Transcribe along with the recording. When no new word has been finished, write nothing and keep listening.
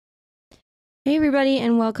Hey everybody,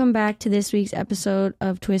 and welcome back to this week's episode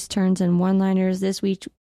of Twist, Turns, and One-Liners. This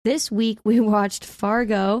week we watched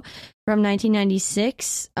Fargo from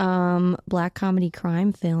 1996, black comedy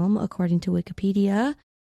crime film, according to Wikipedia,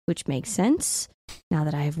 which makes sense now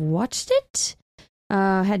that I've watched it.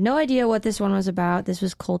 Had no idea what this one was about. This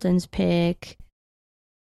was Colton's pick.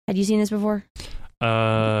 Had you seen this before?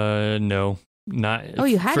 No. Not. Oh,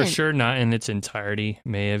 you hadn't? For sure, not in its entirety.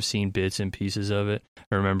 May have seen bits and pieces of it.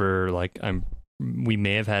 I remember, we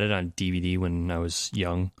may have had it on DVD when I was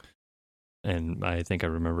young, and I think I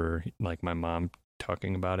remember, my mom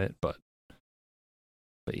talking about it, but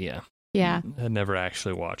yeah. Yeah. I never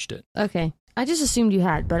actually watched it. Okay. I just assumed you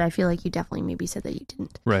had, but I feel like you definitely maybe said that you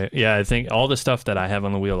didn't. Right. Yeah, I think all the stuff that I have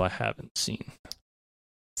on the wheel I haven't seen.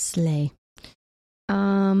 Slay.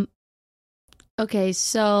 Okay,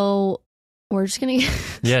 so we're just gonna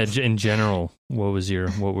Yeah, in general, what'd you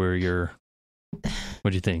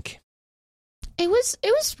think? It was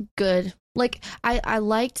good. I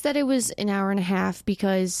liked that it was an hour and a half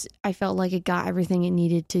because I felt like it got everything it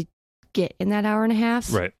needed to get in that hour and a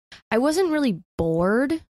half. Right. I wasn't really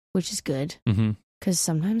bored, which is good. Mm-hmm. Because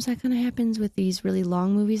sometimes that kind of happens with these really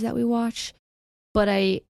long movies that we watch. But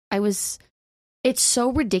it's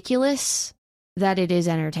so ridiculous that it is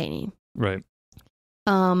entertaining. Right.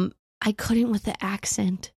 I couldn't with the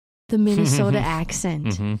accent, the Minnesota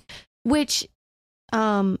accent, which,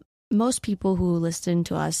 most people who listen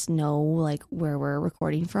to us know, where we're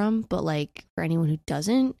recording from. But, for anyone who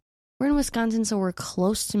doesn't, we're in Wisconsin, so we're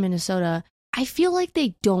close to Minnesota. I feel like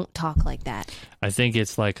they don't talk like that. I think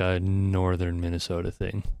it's a northern Minnesota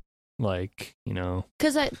thing.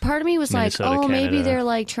 Because part of me was Minnesota, like, oh, Canada. maybe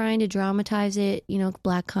they're trying to dramatize it,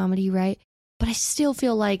 black comedy, right? But I still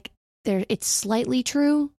feel like it's slightly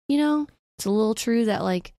true, It's a little true that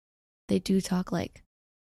they do talk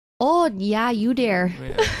oh yeah, you dare.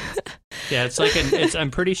 Yeah,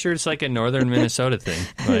 I'm pretty sure it's a northern Minnesota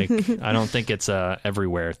thing. I don't think it's a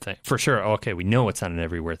everywhere thing. For sure. Okay, we know it's not an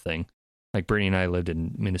everywhere thing. Brittany and I lived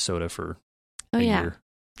in Minnesota for a year.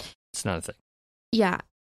 It's not a thing. Yeah.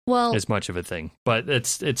 Well, as much of a thing, but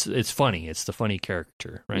it's funny. It's the funny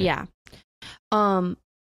caricature, right? Yeah.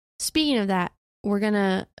 Speaking of that,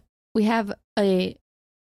 we have a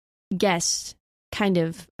guest kind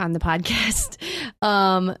of on the podcast.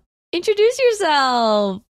 Introduce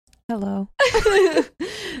yourself. Hello.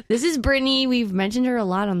 This is Brittany. We've mentioned her a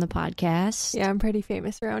lot on the podcast. Yeah, I'm pretty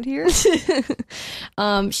famous around here.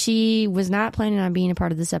 She was not planning on being a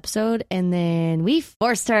part of this episode, and then we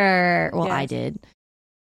forced her. Well, yes. I did.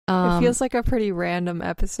 It feels like a pretty random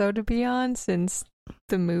episode to be on since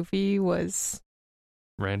the movie was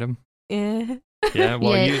random. Yeah.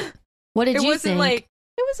 Well, yeah. What did you think?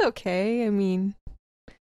 It was okay. I mean,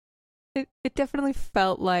 it definitely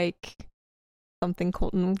felt like something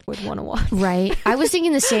Colton would want to watch. Right. I was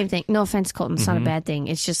thinking the same thing. No offense, Colton. It's not a bad thing.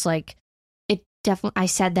 It's just it definitely, I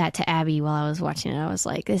said that to Abby while I was watching it. I was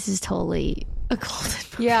like, this is totally a Colton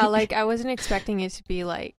movie. Yeah, I wasn't expecting it to be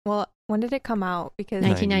well, when did it come out? Because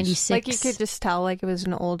 1996. You could just tell it was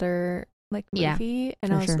an older movie. Yeah,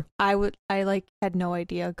 and I had no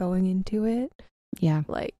idea going into it. Yeah.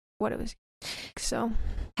 What it was. So,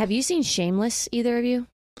 have you seen Shameless, either of you?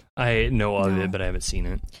 I know of it, but I haven't seen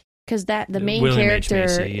it. Because the main William character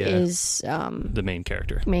H. Macy, is the main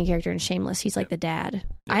character. Main character in Shameless. He's the dad.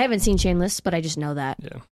 Yeah. I haven't seen Shameless, but I just know that.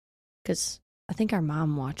 Yeah. Because I think our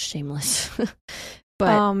mom watched Shameless.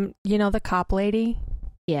 But the cop lady.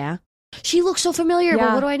 Yeah. She looks so familiar. Yeah.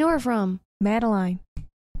 But what do I know her from? Madeline.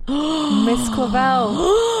 Miss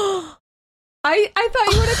Clavel. I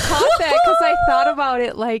thought you would have caught that because I thought about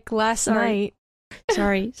it last night.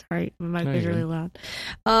 Sorry. My mic was really loud.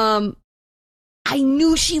 I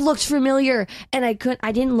knew she looked familiar, and I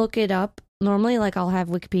didn't look it up. Normally, I'll have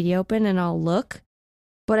Wikipedia open and I'll look,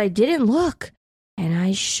 but I didn't look, and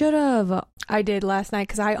I should have. I did last night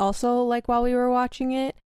because I also, while we were watching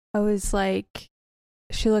it, I was like,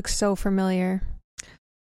 she looks so familiar.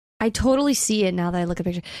 I totally see it now that I look at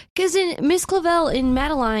the picture. Because in Miss Clavel in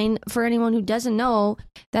Madeline, for anyone who doesn't know,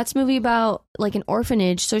 that's a movie about an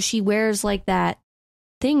orphanage. So she wears that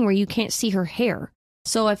thing where you can't see her hair.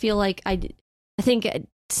 So I feel like I think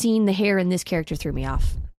seeing the hair in this character threw me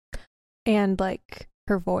off. And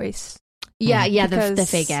her voice. Yeah, the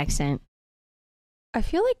fake accent. I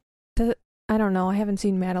feel I don't know, I haven't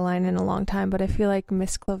seen Madeline in a long time, but I feel like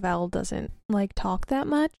Miss Clavel doesn't talk that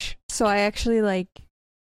much. So I actually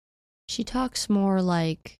she talks more it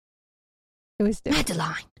was different.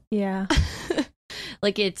 Madeline. Yeah.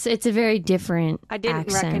 It's a very different I didn't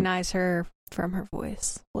accent. recognize her from her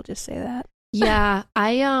voice. We'll just say that. Yeah,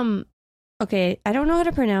 I don't know how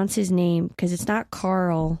to pronounce his name because it's not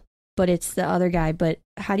Carl, but it's the other guy. But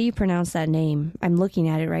how do you pronounce that name? I'm looking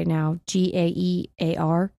at it right now.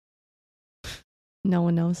 Gaear. No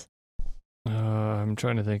one knows. I'm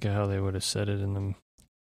trying to think of how they would have said it in them.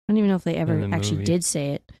 I don't even know if they ever the actually movie. did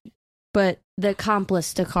say it. But the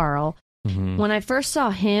accomplice to Carl. Mm-hmm. When I first saw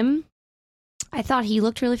him, I thought he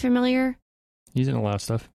looked really familiar. He's in a lot of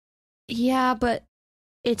stuff. Yeah, but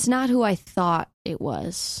it's not who I thought it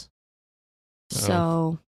was.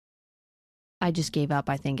 So I just gave up,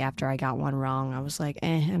 I think, after I got one wrong. I was like,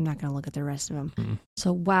 I'm not going to look at the rest of them. Mm-hmm.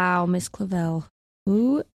 So, wow, Miss Clavel.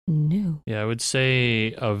 Who knew? Yeah, I would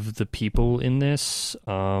say of the people in this,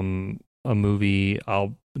 a movie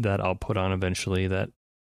I'll put on eventually that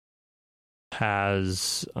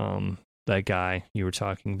has that guy you were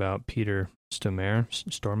talking about, Peter Stormare.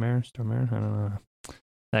 I don't know.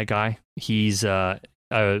 That guy. He's the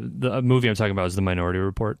movie I'm talking about is The Minority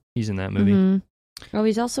Report. He's in that movie. Mm-hmm. Oh,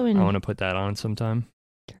 he's also in I want to put that on sometime.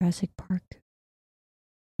 Jurassic Park.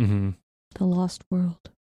 Mm-hmm. The Lost World.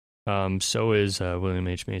 So is William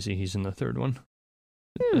H. Macy. He's in the third one,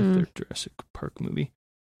 the third Jurassic Park movie.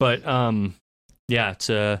 But yeah,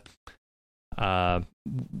 it's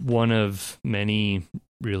one of many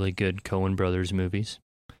really good Coen Brothers movies.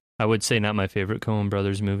 I would say not my favorite Coen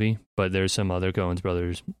Brothers movie, but there's some other Coen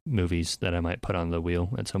Brothers movies that I might put on the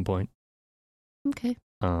wheel at some point. Okay.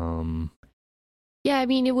 Yeah, I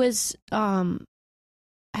mean, it was. I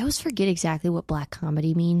always forget exactly what black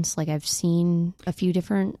comedy means. Like, I've seen a few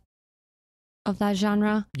different of that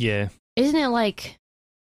genre. Yeah. Isn't it like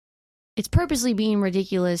it's purposely being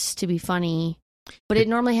ridiculous to be funny, but it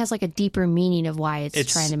normally has like a deeper meaning of why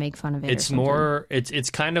it's trying to make fun of it. It's more.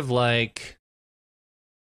 It's kind of like.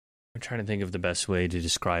 I'm trying to think of the best way to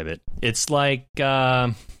describe it. It's like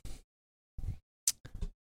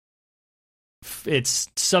it's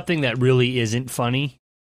something that really isn't funny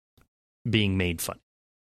being made funny.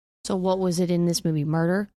 So what was it in this movie?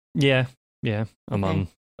 Murder? Yeah, among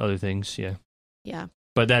other things, yeah. Yeah.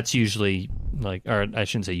 But that's usually like, or I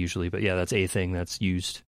shouldn't say usually, but yeah, that's a thing that's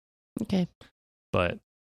used. Okay. But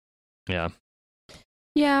yeah.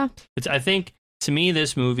 Yeah. I think to me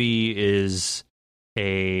this movie is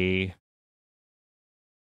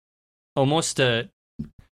almost a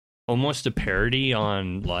parody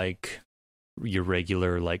on like your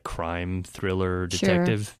regular like crime thriller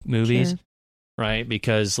detective movies, right?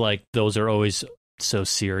 Because like those are always so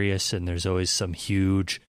serious and there's always some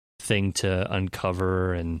huge thing to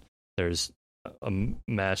uncover and there's a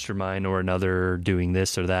mastermind or another doing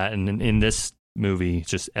this or that, and in this movie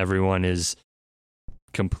just everyone is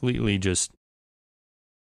completely just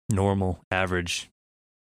normal, average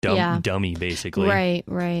dummy basically,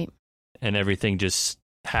 right, and everything just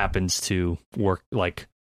happens to work. Like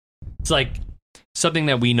it's like something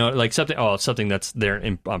that we know, like something that's there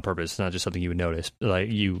on purpose. It's not just something you would notice,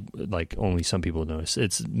 like only some people notice.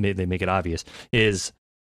 They make it obvious is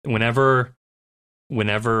whenever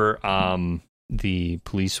the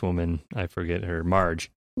policewoman, I forget her, Marge.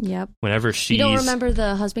 Yep. Whenever she's... You don't remember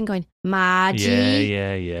the husband going, Margie?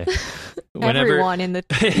 Yeah. Everyone in the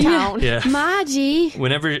town. Yeah. Margie.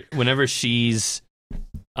 Whenever she's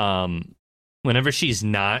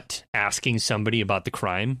not asking somebody about the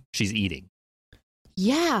crime, she's eating.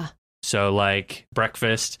 Yeah. So like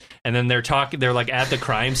breakfast, and then they're like at the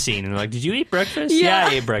crime scene and they're like, did you eat breakfast? Yeah.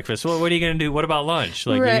 I ate breakfast. Well, what are you going to do? What about lunch?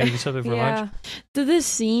 Like, right. you going to do something for lunch? This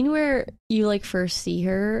scene where you like first see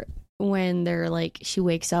her when they're like, she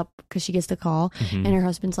wakes up because she gets the call and her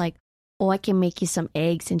husband's like, oh, I can make you some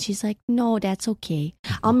eggs. And she's like, no, that's okay.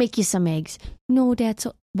 I'll make you some eggs. No,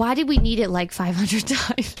 why did we need it like 500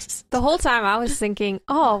 times? The whole time I was thinking,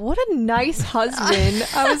 oh, what a nice husband.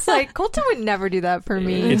 I was like, Colton would never do that for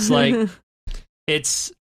me. It's like,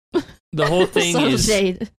 the whole thing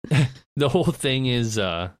the whole thing is,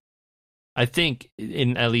 I think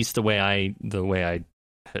in at least the way I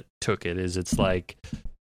took it is it's like,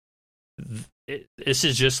 this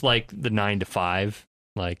is just like the 9 to 5.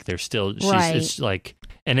 Like they're still, it's like,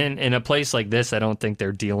 and in a place like this, I don't think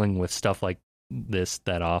they're dealing with stuff like this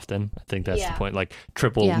that often. I think that's the point, like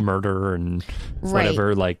triple murder and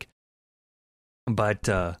whatever. Like, but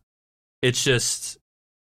it's just,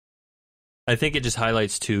 I think it just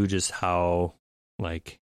highlights too just how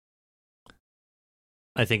like,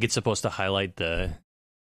 I think it's supposed to highlight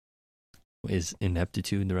is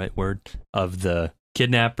ineptitude the right word, of the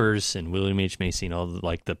kidnappers and William H. Macy and all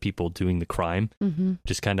the people doing the crime.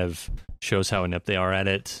 Just kind of shows how inept they are at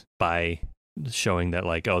it by showing that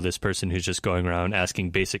like, oh, this person who's just going around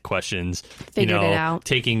asking basic questions, figured it out,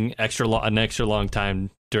 taking an extra long time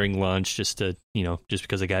during lunch just to, just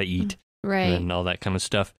because I gotta eat, right, and all that kind of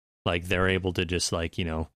stuff. Like they're able to just like,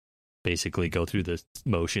 basically go through the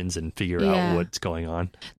motions and figure Yeah. out what's going on.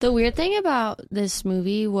 The weird thing about this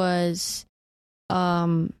movie was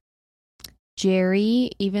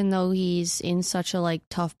Jerry, even though he's in such a like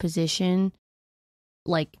tough position,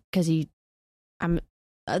 like because I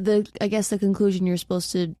guess the conclusion you're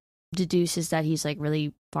supposed to deduce is that he's like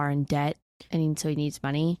really far in debt and so he needs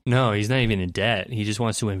money. No, he's not even in debt. He just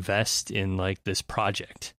wants to invest in like this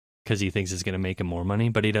project because he thinks it's going to make him more money,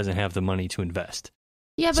 but he doesn't have the money to invest.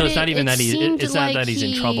 Yeah, but so it's not even that seemed it's not like that he's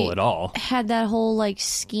in trouble at all. Had that whole like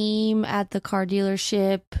scheme at the car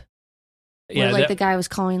dealership. Where, Yeah, like the guy was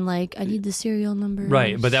calling, like, I need the serial number.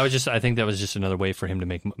 Right, but I think that was just another way for him to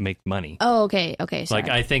make money. Oh, okay, sorry.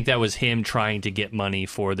 Like, I think that was him trying to get money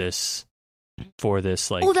for this,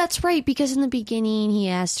 like. Oh, that's right, because in the beginning he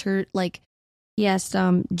asked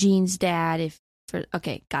Jean's dad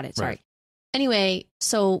okay, got it, sorry. Right. Anyway,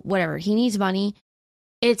 so whatever, he needs money.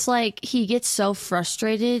 It's like he gets so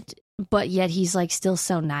frustrated, but yet he's like still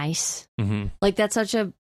so nice. Mm-hmm. Like that's such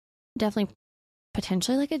a definitely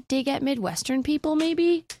potentially like a dig at Midwestern people,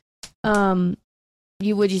 maybe. Would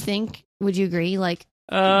you think? Would you agree? Like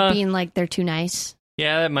being like they're too nice.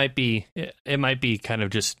 Yeah, it might be kind of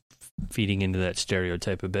just feeding into that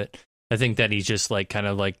stereotype a bit. I think that he's just like kind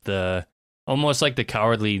of like almost like the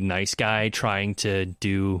cowardly nice guy trying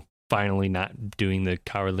to finally not doing the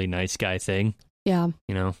cowardly nice guy thing. Yeah.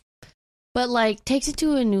 You know? But like takes it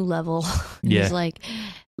to a new level. Yeah. He's like,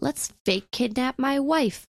 let's fake kidnap my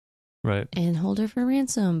wife. Right. And hold her for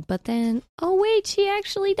ransom. But then, oh wait, she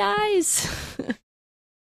actually dies.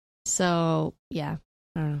 So, yeah.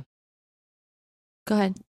 I don't know. Go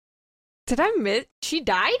ahead. Did I miss? She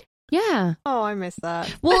died? Yeah. Oh, I missed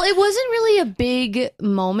that. Well, it wasn't really a big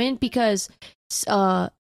moment because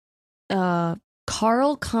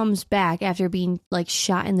Carl comes back after being like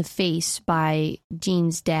shot in the face by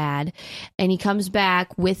Jean's dad, and he comes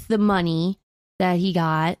back with the money that he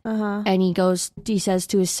got, and he says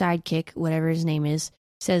to his sidekick, whatever his name is,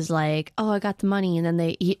 says like, "Oh, I got the money," and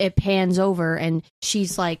then it pans over, and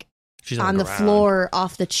she's like on the floor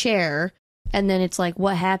off the chair. And then it's like,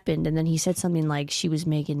 what happened? And then he said something like she was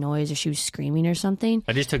making noise or she was screaming or something.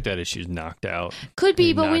 I just took that as she was knocked out. Could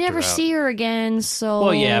be, but we never see her again, so...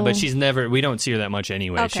 Well, yeah, but we don't see her that much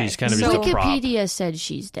anyway. Okay. She's kind of just a prop. Wikipedia said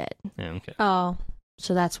she's dead. Yeah, okay. Oh.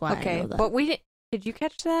 So that's why okay. I know that. But did you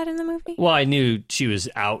catch that in the movie? Well, I knew she was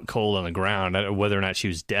out cold on the ground. Whether or not she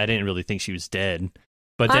was dead, I didn't really think she was dead.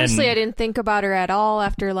 But honestly, I didn't think about her at all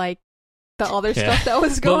after, like, the other stuff that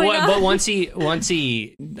was going on. But once he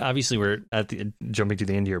obviously we're jumping to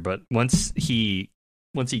the end here, but once he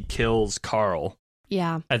kills Carl,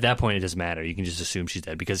 yeah, at that point it doesn't matter. You can just assume she's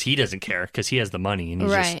dead because he doesn't care because he has the money and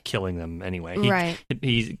he's just killing them anyway.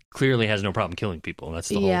 He clearly has no problem killing people. That's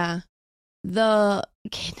the whole. Yeah, the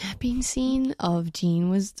kidnapping scene of Jean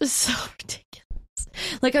was just so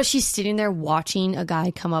ridiculous. Like how she's sitting there watching a guy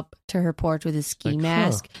come up to her porch with a ski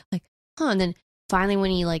mask, and then. Finally,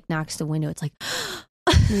 when he like knocks the window, it's like,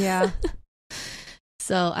 yeah.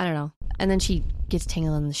 So I don't know. And then she gets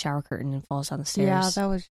tangled in the shower curtain and falls down the stairs. Yeah, that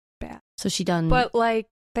was bad. So she done. But like,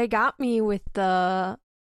 they got me with the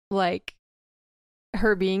like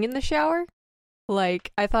her being in the shower.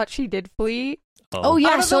 Like, I thought she did flee. Oh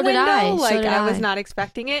yeah, so did I. Like, I was not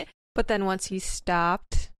expecting it. But then once he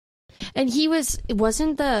stopped, and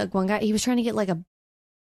wasn't the one guy? He was trying to get like a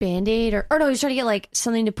Band-Aid or no, he was trying to get like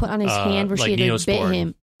something to put on his hand where like she had bit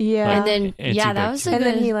him. Yeah, and then that was a and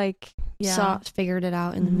good. then he like figured it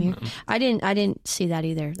out in the mirror. I didn't see that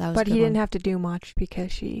either. That was, but he didn't have to do much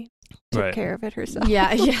because she took care of it herself.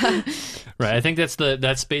 Yeah. Right. I think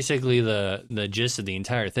that's basically the gist of the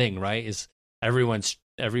entire thing. Right? Is everyone's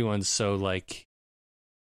so like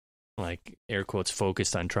air quotes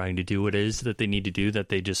focused on trying to do what it is that they need to do that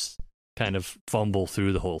they just kind of fumble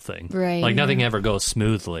through the whole thing. Right. Like nothing ever goes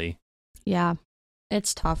smoothly. Yeah.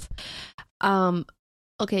 It's tough.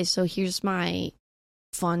 Okay, so here's my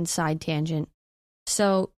fun side tangent.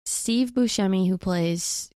 So Steve Buscemi, who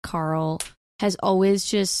plays Carl, has always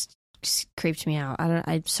just creeped me out.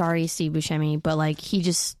 I'm sorry, Steve Buscemi, but like he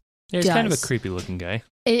just he's kind of a creepy looking guy.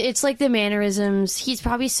 It's like the mannerisms. He's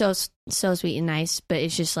probably so sweet and nice, but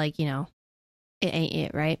it's just like, it ain't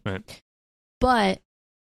it, right? Right. But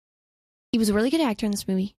he was a really good actor in this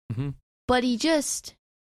movie, but he just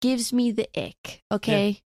gives me the ick. Okay,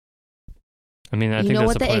 yeah. I mean, I think know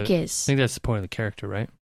that's what the ick is. I think that's the point of the character, right?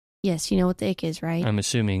 Yes, you know what the ick is, right? I'm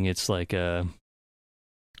assuming it's like a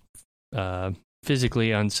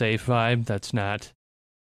physically unsafe vibe. That's not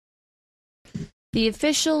the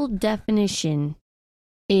official definition.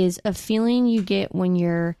 Is a feeling you get when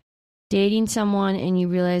you're dating someone and you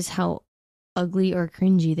realize how ugly or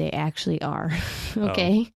cringy they actually are.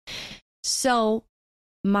 Okay. So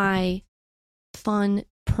my fun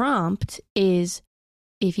prompt is,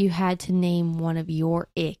 if you had to name one of your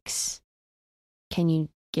icks, can you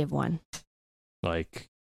give one? Like,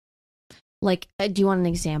 do you want an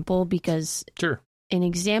example? Because sure. An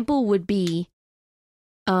example would be,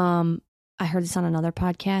 I heard this on another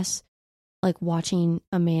podcast, like watching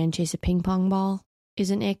a man chase a ping pong ball is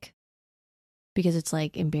an ick, because it's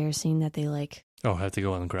like embarrassing that they like have to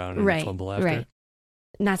go on the ground and fumble after it.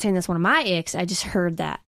 Not saying that's one of my icks. I just heard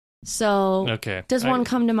that. So, okay. Does one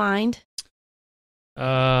come to mind?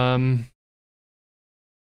 Man,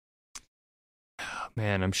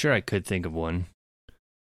 I'm sure I could think of one.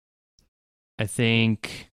 I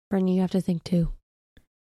think... Brendan, you have to think too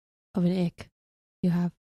of an ick you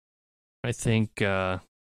have. I think... I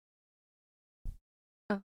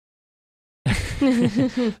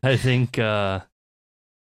think... I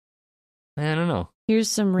don't know. Here's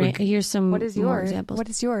some what is more yours? examples. What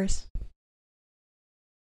is yours?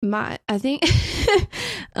 I think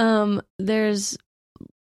there's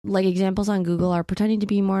like examples on Google are pretending to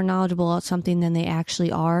be more knowledgeable about something than they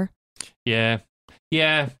actually are. Yeah.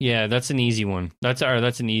 That's an easy one. That's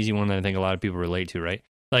an easy one that I think a lot of people relate to, right?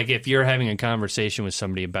 Like if you're having a conversation with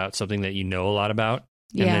somebody about something that you know a lot about,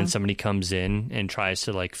 and then somebody comes in and tries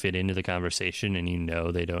to like fit into the conversation, and you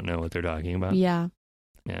know they don't know what they're talking about. Yeah.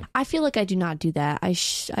 Yeah. I feel like I do not do that.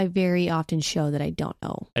 I very often show that I don't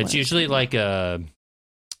know. It's usually like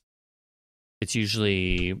it's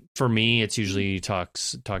usually, for me, it's usually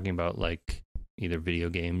talking about like either video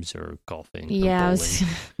games or golfing. Yeah. Or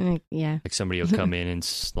bowling. Yeah. Like somebody will come in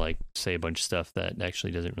and like say a bunch of stuff that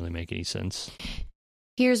actually doesn't really make any sense.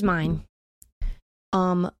 Here's mine.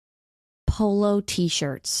 Polo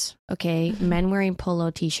t-shirts. Okay. Men wearing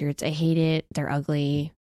polo t-shirts. I hate it. They're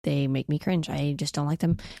ugly. They make me cringe. I just don't like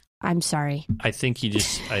them. I'm sorry. I think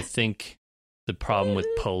the problem with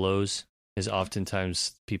polos is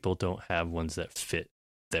oftentimes people don't have ones that fit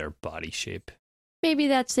their body shape. Maybe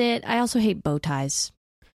that's it. I also hate bow ties.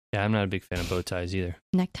 Yeah, I'm not a big fan of bow ties either.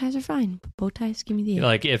 Neckties are fine. But bow ties, give me the...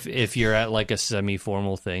 Like if you're at like a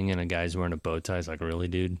semi-formal thing and a guy's wearing a bow tie, it's like, really,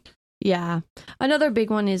 dude? Yeah. Another big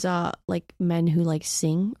one is like men who like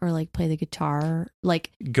sing or like play the guitar, like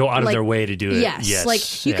go out of their way to do it. Yes.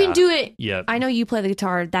 Like you can do it. Yep. I know you play the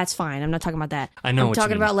guitar. That's fine. I'm not talking about that. I know. I'm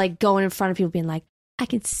talking about like going in front of people being like, I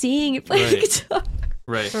can sing and play the guitar.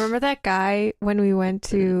 Right. Remember that guy when we went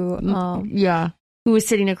to who was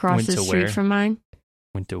sitting across the street from mine?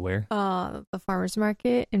 Went to where? The farmer's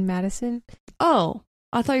market in Madison. Oh,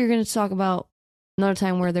 I thought you were going to talk about another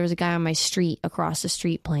time where there was a guy on my street across the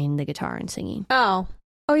street playing the guitar and singing. Oh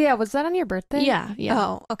yeah. Was that on your birthday? Yeah.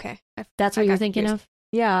 Oh, okay. That's what you're thinking of?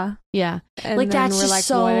 Yeah. And like that's we're just like,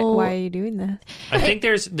 so... why are you doing this? I think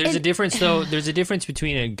there's a difference though. There's a difference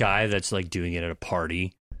between a guy that's like doing it at a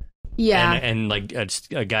party, and like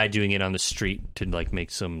a guy doing it on the street to like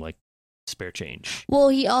make some like spare change. Well,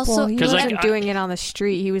 he wasn't like, doing it on the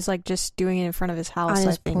street. He was like just doing it in front of his house. On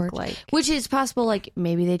his I think, porch. like, which is possible. Like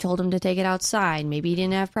maybe they told him to take it outside. Maybe he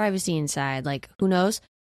didn't have privacy inside. Like who knows?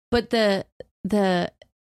 But I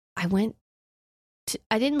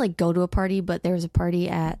didn't like go to a party, but there was a party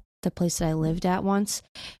at the place that I lived at once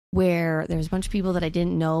where there was a bunch of people that I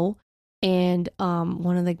didn't know, and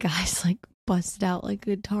one of the guys like busted out like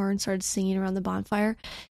a guitar and started singing around the bonfire,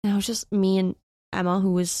 and I was just, me and Emma,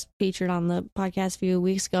 who was featured on the podcast a few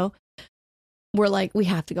weeks ago, were like, we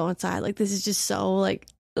have to go inside. Like this is just so like,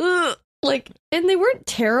 ugh. Like, and they weren't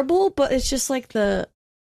terrible, but it's just like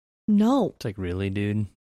no. It's like, really, dude?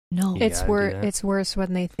 No, it's worse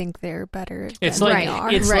when they think they're better. It's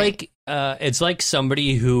like it's like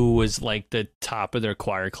somebody who was like the top of their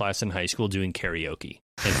choir class in high school doing karaoke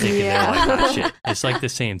and thinking they're like hot shit. It's like the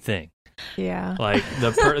same thing. Yeah, like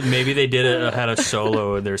maybe they had a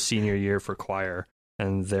solo in their senior year for choir,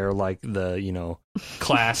 and they're like the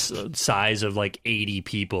class size of like 80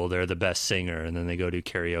 people. They're the best singer, and then they go do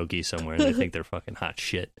karaoke somewhere and they think they're fucking hot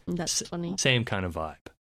shit. That's funny. Same kind of vibe.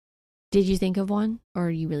 Did you think of one,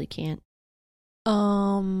 or you really can't?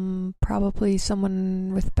 Probably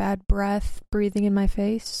someone with bad breath breathing in my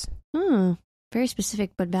face. Very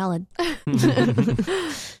specific, but valid.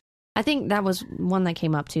 I think that was one that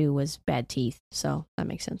came up too, was bad teeth. So that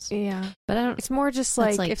makes sense. Yeah. But I don't. It's more just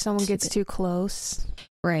like if someone gets too close.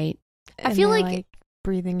 Right. I feel like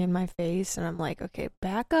breathing in my face, and I'm like, okay,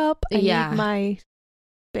 back up. I need my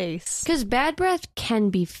space. Because bad breath can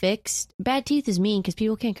be fixed. Bad teeth is mean because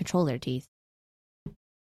people can't control their teeth.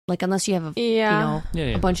 Like, unless you have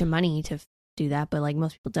a bunch of money to do that, but like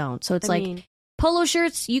most people don't. So it's polo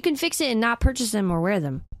shirts, you can fix it and not purchase them or wear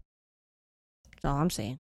them. That's all I'm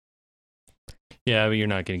saying. Yeah, but you're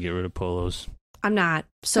not going to get rid of polos. I'm not.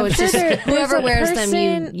 So I'm it's sure just whoever wears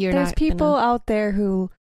them, you're there's not. people gonna... out there who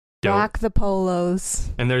Don't. rock the polos.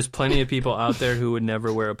 And there's plenty of people out there who would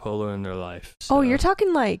never wear a polo in their life. So Oh, you're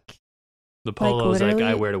talking like... the polos like literally?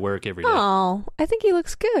 I wear to work every day. Oh, I think he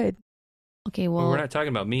looks good. Okay, Well, well, we're not talking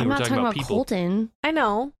about me. I'm We're not talking about people. Colton. I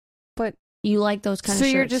know. You like those kind So of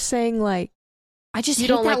shirts. you're just saying like I just you hate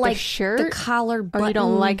don't that, like the shirt, the collar button. or you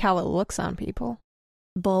don't like how it looks on people.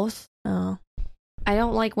 both. Oh, I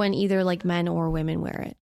don't like when either like men or women wear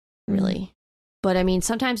it, really. But I mean,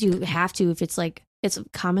 sometimes you have to if it's like, it's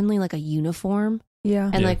commonly like a uniform. yeah.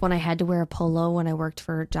 And Yeah. like when I had to wear a polo when I worked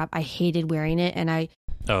for a job, I hated wearing it. And I,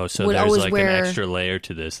 Oh, so would there's always like wear- an extra layer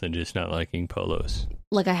to this than just not liking polos.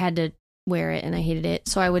 like I had to wear it and I hated it.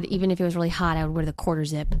 So I would, even if it was really hot, I would wear the quarter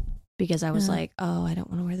zip because I was Yeah. like, oh, I don't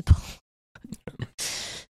want to wear the polo.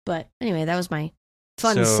 But anyway, that was my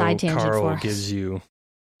fun so side tangent Carl for us. gives you...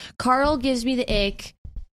 Carl gives me the ick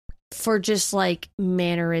for just like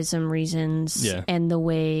mannerism reasons Yeah. and the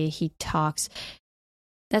way he talks.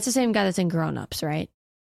 That's the same guy that's in Grown Ups, right?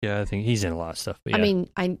 Yeah, I think he's in a lot of stuff. But yeah. I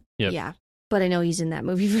mean, Yep. yeah, but I know he's in that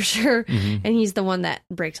movie for sure. Mhm. And he's the one that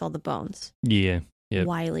breaks all the bones. Yeah. Yep.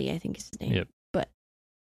 Wiley, I think is his name. Yep. But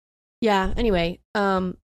yeah, anyway,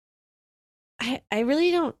 I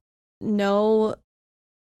really don't know,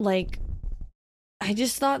 like, I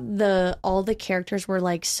just thought all the characters were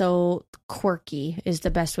like so quirky is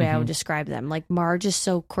the best way I would Mhm. describe them. Like Marge is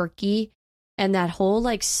so quirky, and that whole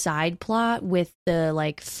like side plot with the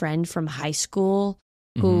like friend from high school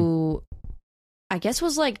who I guess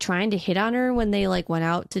was like trying to hit on her when they like went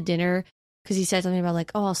out to dinner because he said something about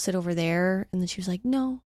like, oh, I'll sit over there, and then she was like,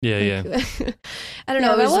 no. Yeah, yeah. I don't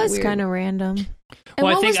know. that it was weird. kind of random. And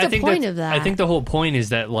Well, what was the point that's- of that? I think the whole point is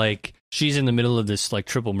that like she's in the middle of this like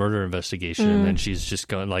triple murder investigation, and then she's just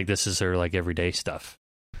going like, this is her like everyday stuff.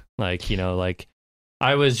 Like, you know, like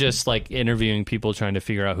I was just like interviewing people trying to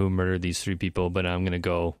figure out who murdered these three people, but I'm gonna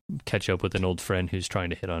go catch up with an old friend who's trying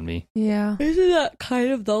to hit on me. Yeah. Isn't that kind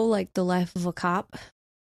of though like the life of a cop?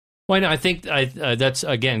 Well, no, I think that's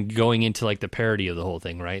again going into like the parody of the whole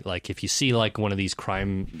thing, right? Like if you see like one of these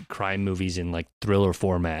crime movies in like thriller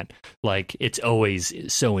format, like it's always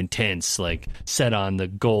so intense, like set on the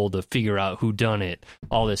goal to figure out who done it,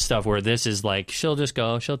 all this stuff. Where this is like she'll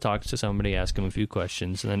talk to somebody, ask them a few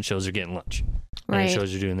questions, and then shows her getting lunch, and Right. then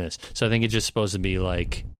shows her doing this. So I think it's just supposed to be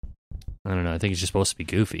like, I don't know. I think it's just supposed to be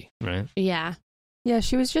goofy, right? Yeah. Yeah,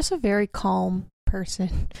 she was just a very calm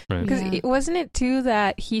person. Right. Because Yeah. wasn't it too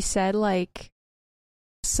that he said like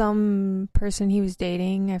some person he was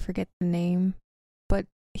dating, I forget the name, but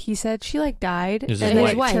he said she like died, It was and his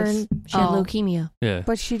then wife. it turned, She had oh, leukemia. Yeah.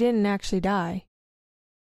 but she didn't actually die.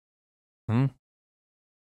 Hmm?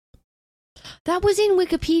 That was in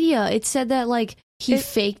Wikipedia. It said that like he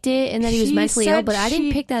faked it and that he was She mentally ill, said but I didn't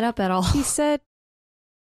she- pick that up at all.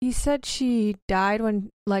 He said she died when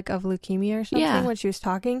like of leukemia or something Yeah. when she was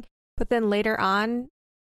talking, but then later on,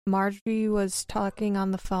 Marjorie was talking on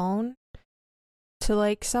the phone to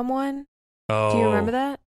like someone. Oh, Do you remember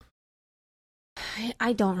that?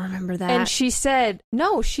 I don't remember that. And she said,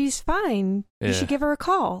 "No, she's fine. Yeah. You should give her a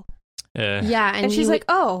call." Yeah. yeah, And she's like,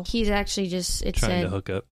 "Oh, he's actually just it Trying said to hook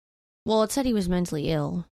up. well, it said he was mentally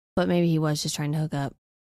ill, but maybe he was just trying to hook up.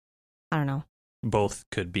 I don't know. Both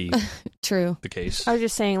could be True. the case. I was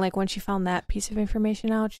just saying, like, when she found that piece of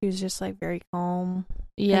information out, she was just, like, very calm.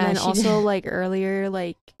 Yeah. And then she also, did. like, earlier,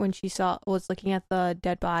 like, when she was looking at the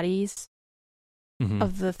dead bodies Mhm.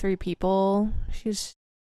 of the three people, she was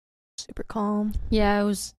super calm. Yeah, it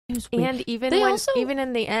was weird. And even They when, also- even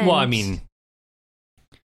in the end. Well, I mean,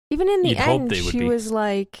 even in the you'd hope end, they would she be. was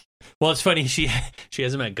like, well, it's funny. She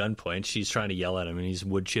has him at gunpoint. She's trying to yell at him, and he's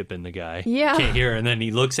wood chipping the guy. Yeah. Can't hear her, and then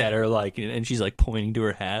he looks at her like, and she's like pointing to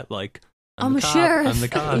her hat, like, I'm the a cop. sheriff." I'm the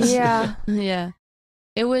cops. yeah. Yeah.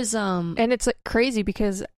 It was And it's, like, crazy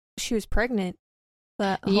because she was pregnant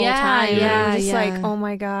that whole Yeah, time. yeah, And just like, yeah. oh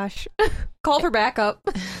my gosh. Called her back up.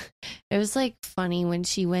 it was like funny when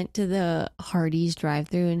she went to the Hardee's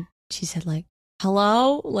drive-thru and she said like,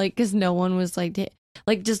 "Hello?" Like cuz no one was like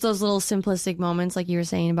like just those little simplistic moments like you were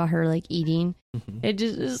saying about her like eating. Mhm. It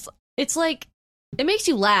just is it's like it makes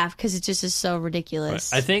you laugh cuz it just is so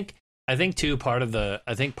ridiculous. I think too part of the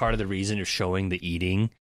reason of showing the eating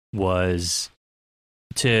was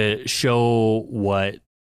to show what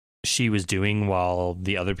she was doing while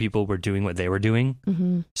the other people were doing what they were doing.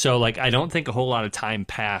 Mhm. So like I don't think a whole lot of time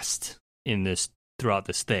passed in this throughout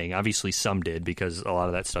this thing. Obviously some did because a lot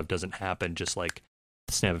of that stuff doesn't happen just like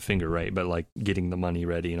snap a finger, right? But like getting the money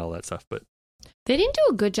ready and all that stuff. But They didn't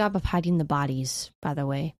do a good job of hiding the bodies, by the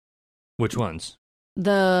way. which ones?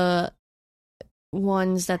 The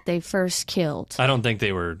ones that they first killed. I don't think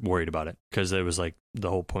they were worried about it because it was like the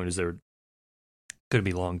whole point is they were going to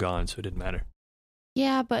be long gone, so it didn't matter.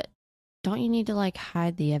 Yeah, but don't you need to like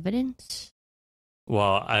hide the evidence?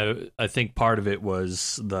 Well, I think part of it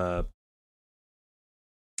was the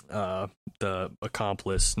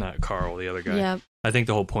accomplice, not Carl, the other guy. Yeah. I think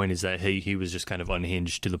the whole point is that he was just kind of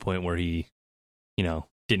unhinged to the point where he,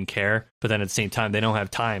 didn't care. But then at the same time, they don't have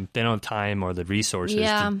time. They don't have time or the resources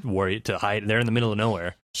to worry to hide. They're in the middle of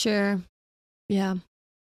nowhere. Sure. Yeah.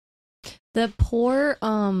 The poor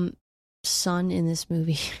son in this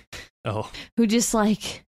movie. Oh. Who just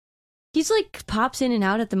like he's like pops in and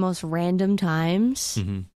out at the most random times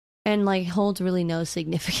and like holds really no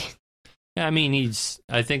significance. Yeah, I mean,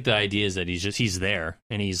 I think the idea is that he's there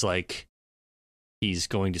and he's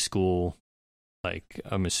going to school, like,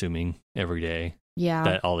 I'm assuming every day. Yeah.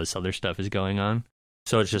 That all this other stuff is going on.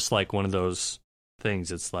 So it's just like one of those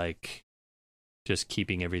things. It's like just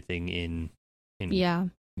keeping everything in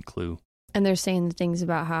clue. And they're saying the things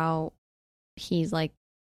about how he's like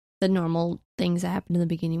the normal things that happened in the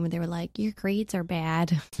beginning where they were like, your grades are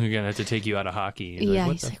bad. We're going to have to take you out of hockey.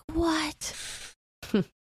 He's like, what?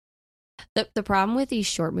 The problem with these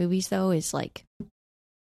short movies, though, is like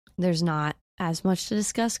there's not as much to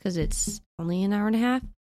discuss because it's only an hour and a half.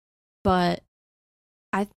 But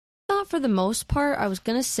I thought for the most part, I was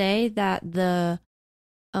going to say that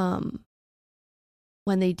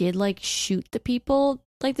when they did like shoot the people,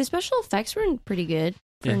 like the special effects were pretty good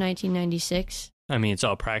for 1996. I mean, it's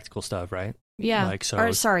all practical stuff, right? Yeah. Like, so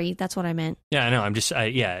or sorry, that's what I meant. Yeah, I know. I'm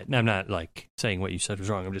not like saying what you said was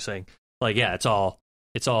wrong. I'm just saying, like, yeah, it's all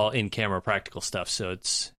in camera practical stuff. So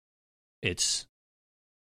it's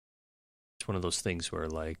one of those things where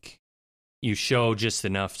like you show just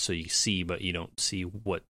enough so you see, but you don't see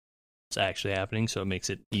what's actually happening. So it makes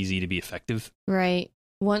it easy to be effective. Right.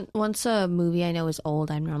 Once a movie I know is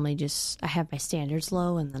old, I normally I have my standards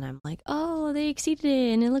low, and then I'm like, oh, they exceeded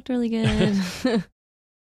it, and it looked really good.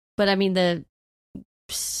 But I mean, the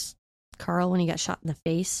Carl, when he got shot in the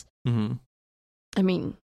face, I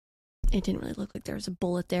mean, it didn't really look like there was a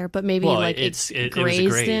bullet there, but maybe it was a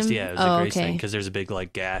grazed him. Yeah, it was a grazed thing because there's a big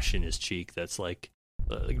like gash in his cheek that's like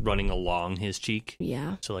running along his cheek.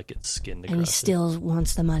 Yeah. So like it's skinned across. And he still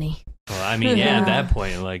wants the money. Well, I mean, yeah, at that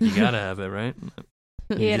point, like you gotta have it, right?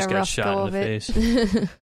 He had just a got rough shot go in the of face. it.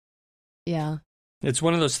 Yeah. It's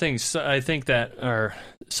one of those things I think that are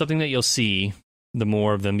something that you'll see the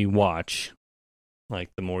more of them you watch. Like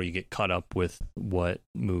the more you get caught up with what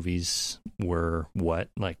movies were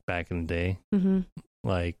like back in the day.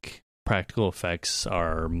 Like practical effects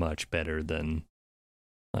are much better than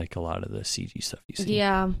like a lot of the CG stuff you see.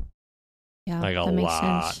 Yeah. Like a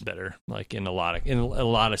lot better. Like in a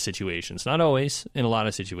lot of situations. Not always, in a lot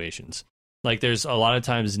of situations. Like there's a lot of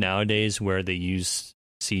times nowadays where they use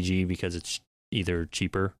CG because it's either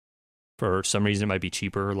cheaper. For some reason it might be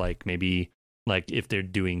cheaper. Like maybe like if they're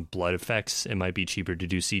doing blood effects, it might be cheaper to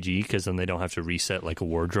do CG because then they don't have to reset like a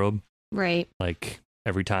wardrobe. Right. Like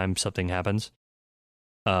every time something happens.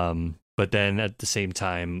 But then at the same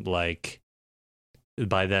time, like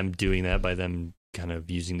by them doing that, by them kind of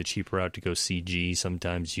using the cheaper route to go CG,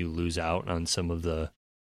 sometimes you lose out on some of the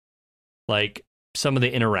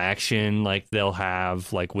interaction like they'll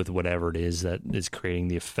have like with whatever it is that is creating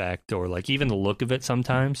the effect, or like even the look of it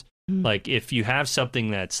sometimes. Like if you have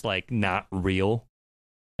something that's like not real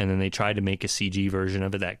and then they try to make a CG version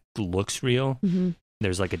of it that looks real,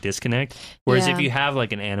 there's like a disconnect. Whereas if you have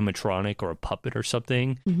like an animatronic or a puppet or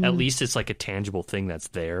something, at least it's like a tangible thing that's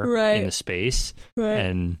there in the space. Right.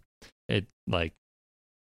 And it like,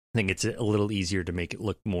 I think it's a little easier to make it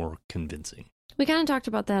look more convincing. We kind of talked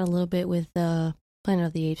about that a little bit with the Planet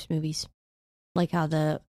of the Apes movies. Like how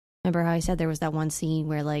remember how I said there was that one scene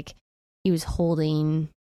where like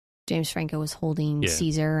James Franco was holding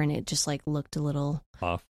Caesar and it just like looked a little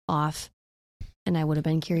off. And I would have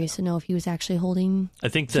been curious to know if he was actually holding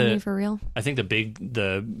something for real. I think the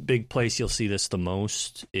big place you'll see this the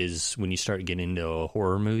most is when you start getting into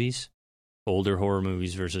horror movies, older horror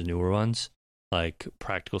movies versus newer ones. Like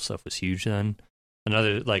practical stuff was huge then.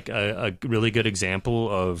 Another like a really good example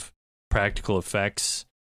of practical effects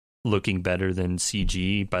looking better than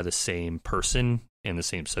CG by the same person and the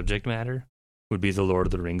same subject matter would be the Lord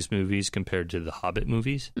of the Rings movies compared to the Hobbit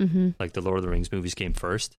movies. Like the Lord of the Rings movies came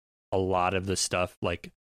first. A lot of the stuff,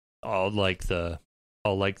 like all the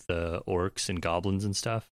orcs and goblins and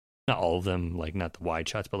stuff, not all of them, like not the wide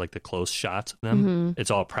shots, but like the close shots of them, it's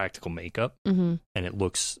all practical makeup and it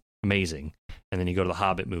looks amazing. And then you go to the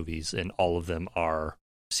Hobbit movies and all of them are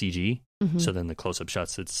CG. So then the close-up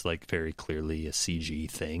shots, it's like very clearly a CG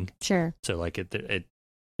thing. Sure. So like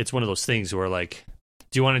it it's one of those things where like,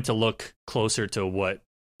 do you want it to look closer to what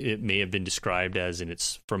it may have been described as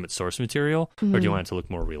from its source material, or do you want it to look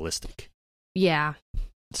more realistic? Yeah.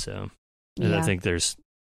 So, and I think there's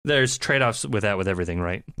trade-offs with that with everything,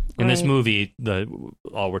 right? In this movie,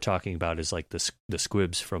 all we're talking about is like the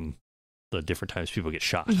squibs from the different times people get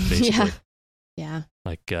shot, basically. Yeah.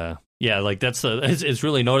 Like, like it's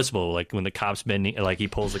really noticeable. Like when the cop's bending, like he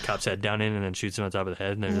pulls the cop's head down in and then shoots him on top of the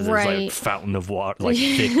head, and there's like a fountain of water, like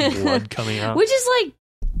thick blood coming out, which is like,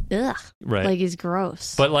 ugh, right? Like it's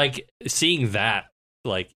gross. But like seeing that,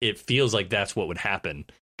 like it feels like that's what would happen.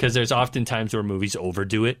 Because there's often times where movies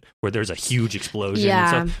overdo it, where there's a huge explosion and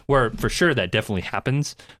stuff, where for sure that definitely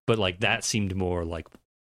happens, but like that seemed more like,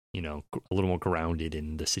 you know, a little more grounded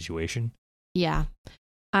in the situation. Yeah,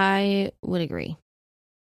 I would agree.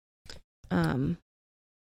 I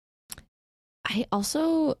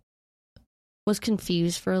also was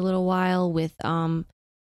confused for a little while with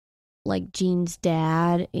like Gene's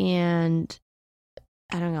dad, and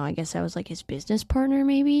I don't know, I guess I was like his business partner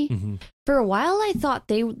maybe. Mm-hmm. For a while I thought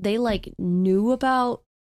they like knew about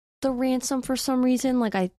the ransom for some reason.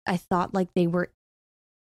 Like I thought like they were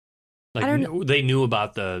like, I don't know. They knew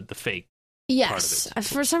about the fake. Yes. Part of it.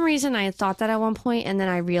 For some reason I thought that at one point, and then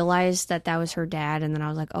I realized that was her dad, and then I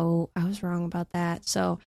was like, oh, I was wrong about that.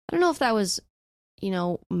 So I don't know if that was, you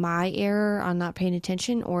know, my error on not paying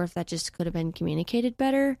attention, or if that just could have been communicated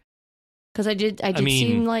better. Because I did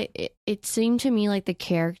seem like it seemed to me like the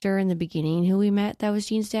character in the beginning who we met that was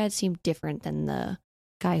Gene's dad seemed different than the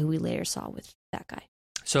guy who we later saw with that guy.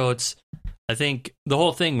 So I think the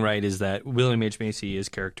whole thing, right, is that William H. Macy, his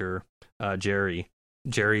character,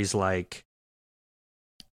 Jerry's like,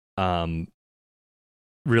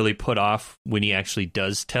 really put off when he actually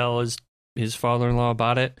does tell his father-in-law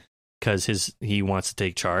about it, because he wants to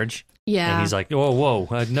take charge. Yeah, and he's like, whoa,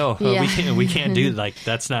 no, we can't do like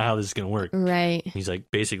that's not how this is gonna work. Right. He's like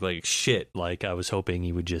basically like shit. Like I was hoping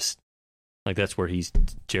he would just like that's where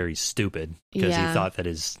Jerry's stupid, because he thought that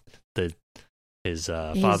his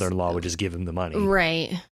father-in-law would just give him the money.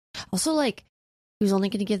 Right. Also, like he was only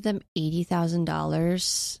going to give them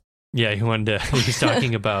 $80,000. Yeah, he wanted to. He's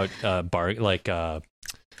talking about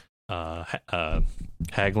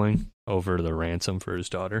haggling over the ransom for his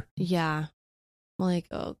daughter. Yeah. Like,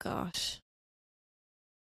 oh gosh,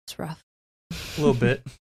 it's rough. A little bit,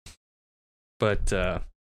 but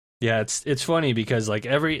yeah, it's funny because like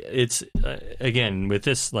again with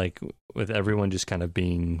this, like with everyone just kind of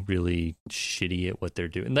being really shitty at what they're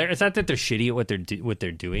doing. It's not that they're shitty at what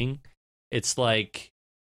they're doing. It's like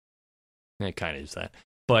it kind of is that,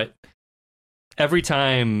 but every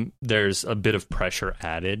time there's a bit of pressure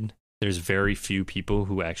added, there's very few people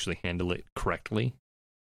who actually handle it correctly.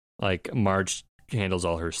 Like Marge handles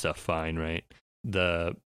all her stuff fine, right?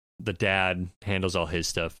 The dad handles all his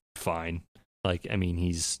stuff fine. Like, I mean,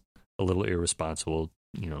 he's a little irresponsible,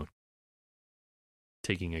 you know,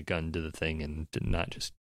 taking a gun to the thing and not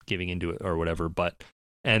just giving into it or whatever.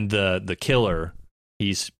 And the killer,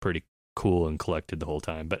 he's pretty cool and collected the whole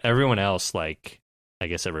time. But everyone else, like, I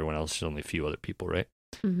guess everyone else, there's only a few other people, right?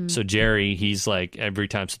 Mm-hmm. So Jerry, he's like, every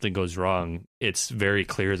time something goes wrong, it's very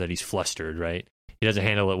clear that he's flustered, right? He doesn't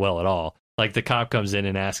handle it well at all. Like the cop comes in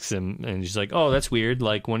and asks him, and he's like, "Oh, that's weird.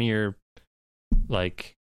 Like one of your,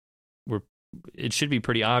 like, it should be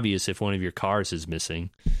pretty obvious if one of your cars is missing."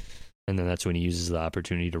 And then that's when he uses the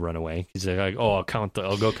opportunity to run away. He's like, "Oh, I'll go count the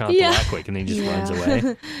lot quick," and then he just runs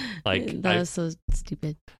away. Like that was so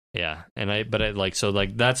stupid. Yeah, so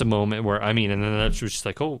that's a moment where and then that's just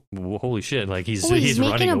like, oh, holy shit! Like he's making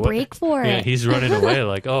running a away. break for it. Yeah, he's running away.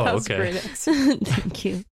 Like, oh, that was okay. Thank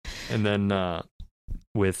you. And then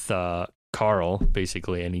with Carl,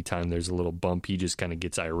 basically, anytime there's a little bump, he just kind of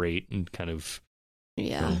gets irate and kind of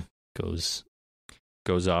goes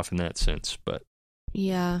off in that sense. But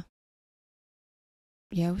yeah,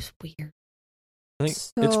 it was weird. I think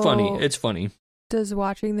it's funny. It's funny. Does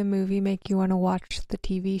watching the movie make you want to watch the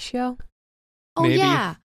TV show? Oh, maybe.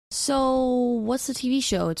 Yeah. So what's the TV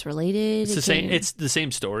show? It's related. It's the same. It's the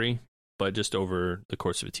same story, but just over the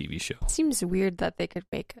course of a TV show. It seems weird that they could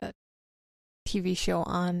make a TV show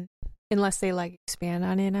unless they like expand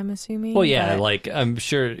on it. I'm assuming. Well, yeah, like I'm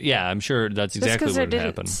sure that's exactly what would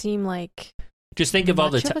happen. Seem like just think of all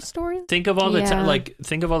the story. Think of all the time.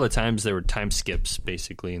 Think of all the times there were time skips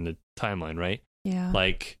basically in the timeline, right? Yeah.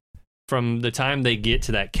 Like from the time they get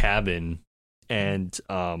to that cabin and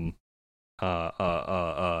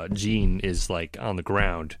Gene is like on the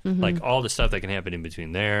ground, like all the stuff that can happen in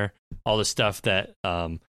between there, all the stuff that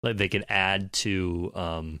like they could add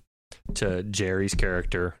to Jerry's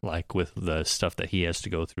character, like with the stuff that he has to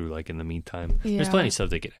go through, like in the meantime. There's plenty of stuff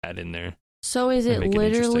they could add in there. So is it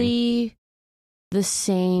literally the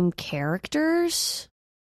same characters?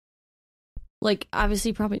 Like,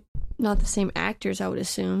 obviously, probably not the same actors, I would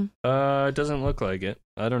assume. It doesn't look like it.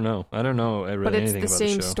 I don't know. But it's the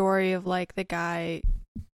same story of, like, the guy,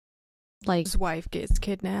 like, his wife gets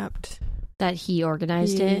kidnapped. That he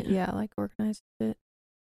organized it? Yeah, like, organized it.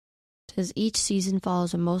 It says each season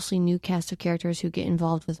follows a mostly new cast of characters who get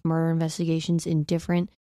involved with murder investigations in different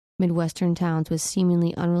Midwestern towns with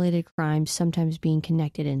seemingly unrelated crimes, sometimes being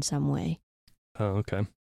connected in some way. Oh, okay.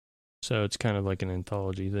 So it's kind of like an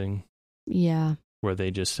anthology thing. Yeah. Where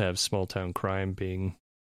they just have small town crime being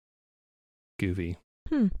goofy.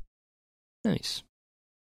 Nice.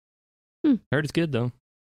 Heard it's good, though.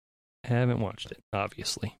 Haven't watched it,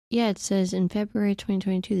 obviously. Yeah, it says in February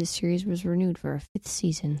 2022, the series was renewed for a 5th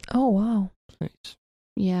season. Oh, wow. Nice.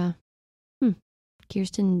 Yeah.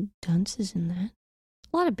 Kirsten Dunst is in that.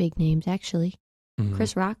 A lot of big names, actually. Mm-hmm.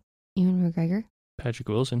 Chris Rock, Ewan McGregor. Patrick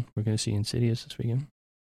Wilson. We're going to see Insidious this weekend.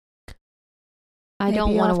 I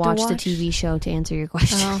don't want to watch the TV show to answer your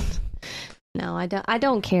question. Oh. No, I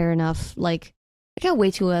don't care enough. Like, I got way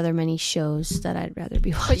too many shows that I'd rather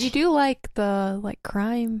be watching. But you do like the, like,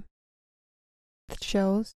 crime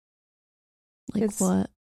shows. Like what?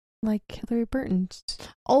 Like Hillary Burton's.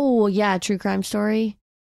 Oh, yeah, True Crime Story.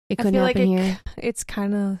 It couldn't happen here. It's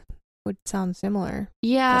kind of would sound similar.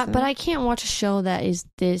 Yeah, but I can't watch a show that is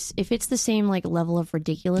this. If it's the same, like, level of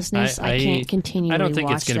ridiculousness, I can't continually watch that. I don't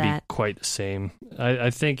think it's going to be quite the same. I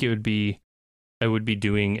think I would be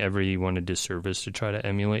doing everyone a disservice to try to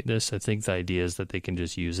emulate this. I think the idea is that they can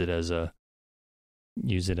just use it as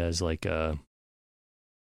like a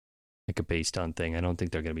based on thing. I don't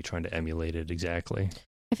think they're going to be trying to emulate it exactly.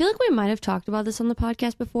 I feel like we might have talked about this on the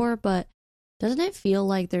podcast before, but doesn't it feel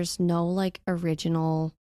like there's no, like,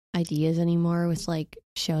 original ideas anymore with, like,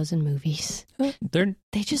 shows and movies? They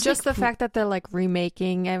just like, the fact that they're, like,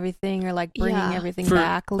 remaking everything or, like, bringing everything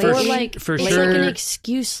back. Or, like, it's like an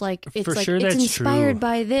excuse, like, it's like, it's inspired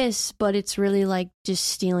by this, but it's really, like, just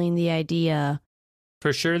stealing the idea.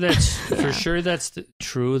 For sure that's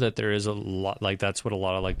true, that there is a lot, like, that's what a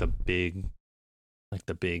lot of, like, the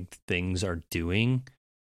big things are doing.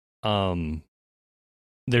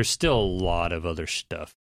 There's still a lot of other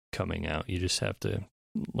stuff coming out. You just have to,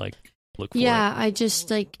 like, look for it. Yeah, I just,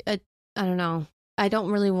 like, I don't know. I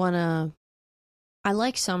don't really want to. I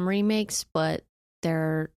like some remakes, but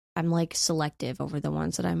I'm, like, selective over the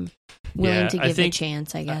ones that I'm willing to give a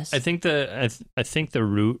chance, I guess. I think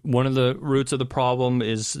one of the roots of the problem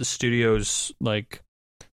is the studios, like,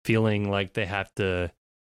 feeling like they have to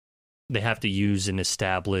use an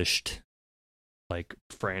established, like,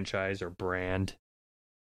 franchise or brand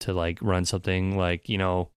to, like, run something. Like, you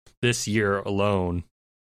know, this year alone,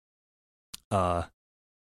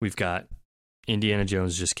 we've got Indiana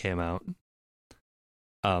Jones just came out.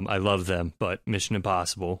 I love them, but Mission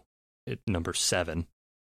Impossible at number 7.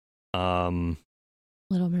 Little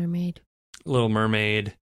Mermaid.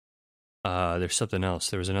 There's something else.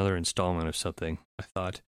 There was another installment of something, I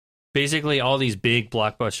thought. Basically, all these big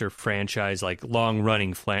blockbuster franchise, like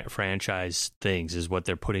long-running franchise things is what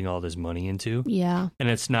they're putting all this money into. Yeah. And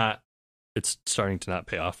it's starting to not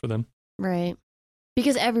pay off for them. Right.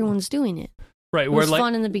 Because everyone's doing it. Right. It was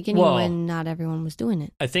fun in the beginning when not everyone was doing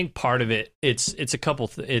it. I think part of it,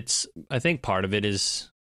 I think part of it is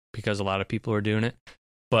because a lot of people are doing it.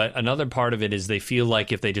 But another part of it is they feel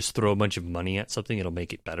like if they just throw a bunch of money at something, it'll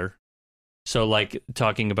make it better. So, like,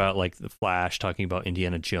 talking about, like, The Flash, talking about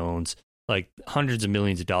Indiana Jones, like, hundreds of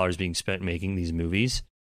millions of dollars being spent making these movies,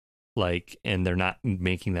 like, and they're not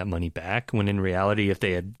making that money back, when in reality, if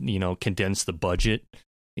they had, you know, condensed the budget,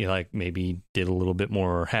 you know, like, maybe did a little bit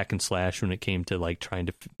more hack and slash when it came to, like, trying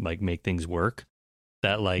to, like, make things work,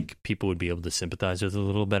 that, like, people would be able to sympathize with it a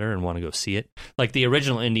little better and want to go see it. Like, the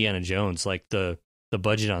original Indiana Jones, like, the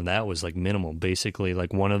budget on that was, like, minimal. Basically,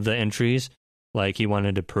 like, one of the entries, like, he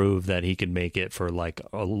wanted to prove that he could make it for, like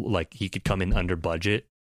he could come in under budget,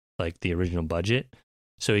 like the original budget.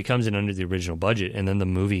 So he comes in under the original budget, and then the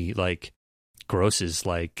movie, like, grosses,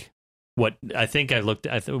 like, what I think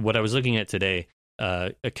what I was looking at today,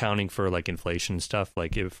 accounting for, like, inflation and stuff,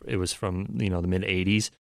 like, if it was from, you know, the mid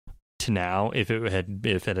 80s to now, if it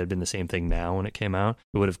had been the same thing now when it came out,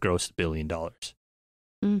 it would have grossed $1 billion.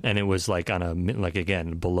 And it was, like, on a, like,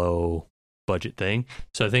 again, below budget thing.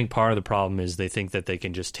 So I think part of the problem is they think that they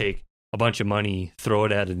can just take a bunch of money, throw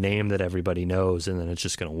it at a name that everybody knows, and then it's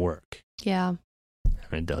just going to work. Yeah.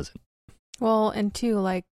 And it doesn't. Well, and two,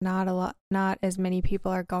 like, not as many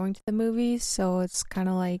people are going to the movies, so it's kind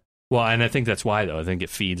of like. Well, and I think that's why, though. I think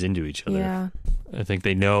it feeds into each other. Yeah. I think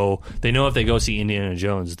they know if they go see Indiana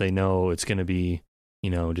Jones, they know it's going to be,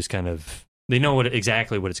 you know, just kind of They know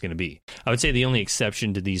exactly what it's going to be. I would say the only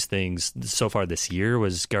exception to these things so far this year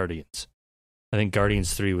was Guardians. I think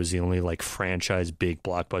Guardians 3 was the only like franchise big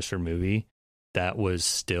blockbuster movie that was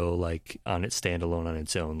still like on its standalone on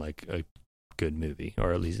its own, like a good movie,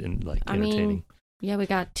 or at least entertaining. Yeah, we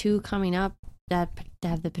got 2 coming up that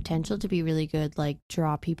have the potential to be really good, like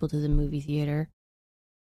draw people to the movie theater.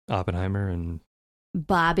 Oppenheimer and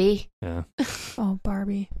Barbie. Yeah. Oh,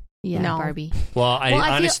 Barbie. Yeah, No. Barbie. Well,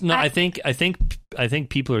 I think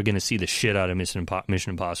people are going to see the shit out of Mission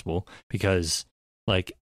Impossible because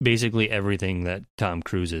like basically everything that Tom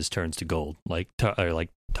Cruise is turns to gold,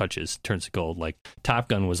 touches turns to gold. Like Top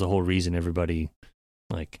Gun was the whole reason everybody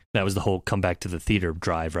like that was the whole come back to the theater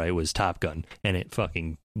drive, right? Was Top Gun, and it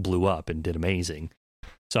fucking blew up and did amazing.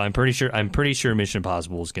 So I'm pretty sure Mission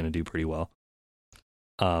Impossible is going to do pretty well.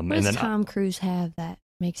 What does Tom Cruise have that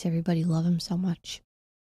makes everybody love him so much?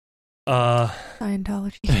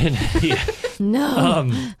 Scientology. Yeah.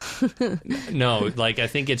 No. No, like I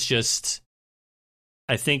think it's just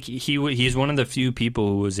I think he's one of the few people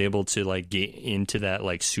who was able to like get into that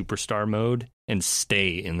like superstar mode and stay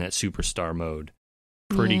in that superstar mode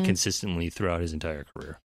pretty consistently throughout his entire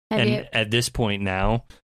career. At this point now,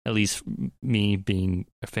 at least me being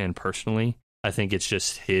a fan personally, I think it's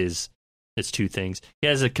just it's 2 things. He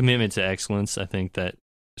has a commitment to excellence, I think, that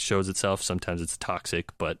shows itself. Sometimes it's toxic,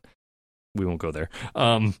 but we won't go there.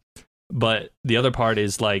 But the other part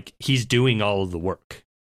is like he's doing all of the work.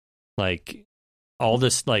 Like all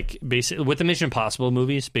this, like basically with the Mission Impossible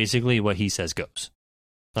movies, basically what he says goes.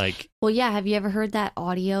 Like, well, yeah. Have you ever heard that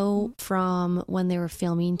audio from when they were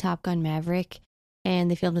filming Top Gun Maverick, and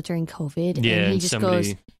they filmed it during COVID? Yeah, and he just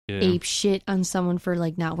goes ape shit on someone for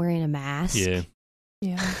like not wearing a mask. Yeah.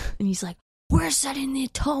 And he's like, "We're setting the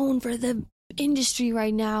tone for the industry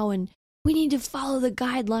right now, and we need to follow the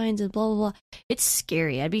guidelines and blah, blah, blah." It's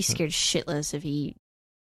scary. I'd be scared shitless if he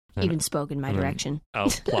even spoke in my direction.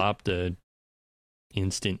 Outplopped a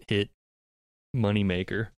instant hit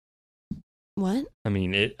moneymaker. What? I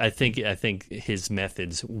mean, I think his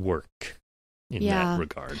methods work in that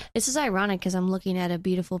regard. This is ironic because I'm looking at a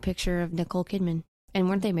beautiful picture of Nicole Kidman. And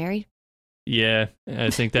weren't they married? Yeah, I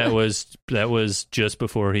think that was just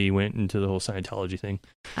before he went into the whole Scientology thing.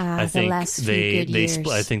 I think the last few good years.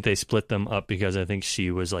 I think they split them up because I think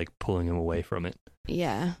she was like pulling him away from it.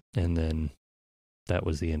 Yeah. And then that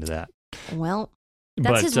was the end of that. Well,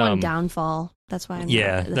 that's his one downfall. That's why I'm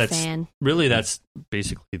not a fan. Really, that's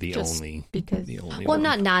basically the only. Well,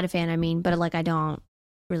 I'm not a fan. I mean, but like I don't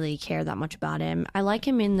really care that much about him. I like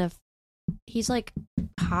him he's like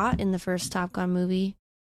hot in the first Top Gun movie.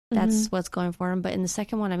 That's what's going for him. But in the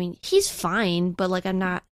second one, I mean, he's fine, but like I'm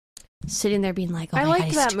not sitting there being like, oh, I my God,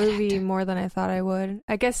 liked that movie actor. more than I thought I would.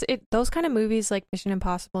 I guess those kind of movies like Mission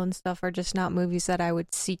Impossible and stuff are just not movies that I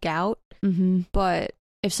would seek out. Mm-hmm. But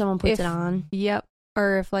if someone puts it on. Yep.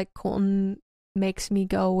 Or if like Colton makes me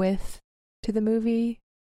go with to the movie,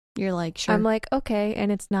 you're like, sure. I'm like, okay.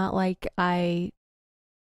 And it's not like I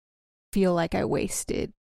feel like I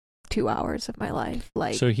wasted 2 hours of my life.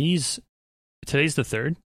 Like, so today's the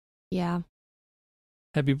 3rd? Yeah.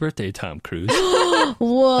 Happy birthday, Tom Cruise.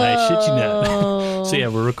 Whoa. I shit you not. So yeah,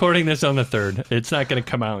 we're recording this on the 3rd. It's not going to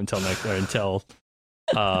come out until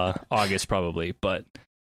August probably, but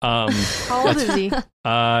how old is he?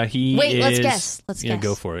 Let's guess. Let's guess.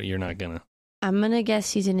 Go for it. You're not gonna. I'm gonna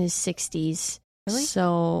guess he's in his 60s. Really?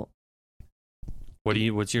 So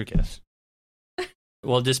what's your guess?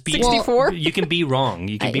 Well, just be 64. You can be wrong.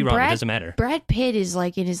 You can be wrong. It doesn't matter. Brad Pitt is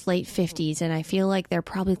like in his late 50s, and I feel like they're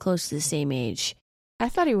probably close to the same age. I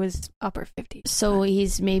thought he was upper 50s. So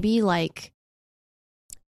he's maybe like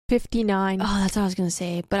 59. Oh, that's what I was gonna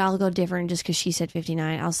say. But I'll go different just because she said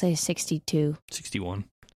 59. I'll say 62. 61.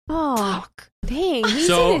 Oh, fuck. Dang, he's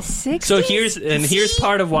in his 60s. So here's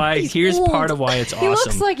part of why it's awesome. He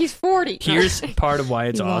looks like he's 40. Here's part of why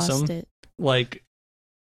it's awesome. It. Like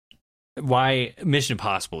why Mission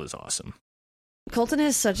Impossible is awesome. Colton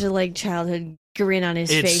has such a like childhood grin on his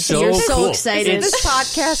face. So You're so cool. excited. Is this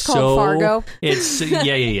podcast called Fargo? It's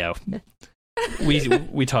yeah.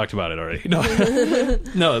 We talked about it already.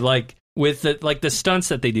 No, like with the stunts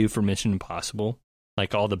that they do for Mission Impossible,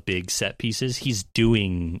 like all the big set pieces, he's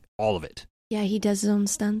doing all of it. Yeah, he does his own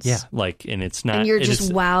stunts. Yeah, like, and it's not. And you're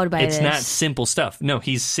just wowed by this. It's not simple stuff. No,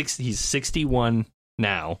 he's 61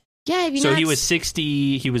 now. Yeah, so he was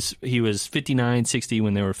 60. He was 59, 60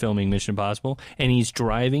 when they were filming Mission Impossible, and he's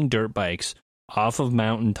driving dirt bikes off of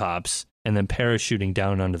mountaintops and then parachuting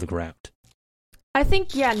down onto the ground. I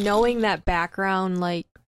think, knowing that background, like,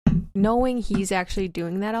 knowing he's actually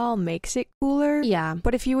doing that all makes it cooler. Yeah.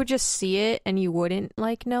 But if you would just see it and you wouldn't,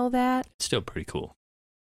 like, know that. It's still pretty cool.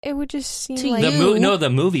 it would just seem To like... you- The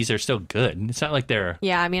movies are still good. It's not like they're...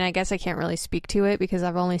 Yeah, I mean, I guess I can't really speak to it because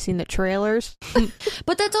I've only seen the trailers.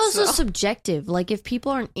 But that's also So- subjective. Like, if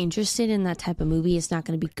people aren't interested in that type of movie, it's not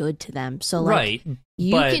going to be good to them. So, like, Right.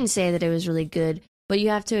 you but- can say that it was really good, but you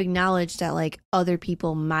have to acknowledge that, like, other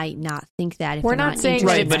people might not think that. If We're they're not saying interested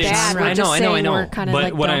Right, it's in but that bad. genre. We're just I know. saying we're kind of But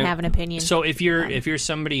like what don't I- have an opinion. So if you're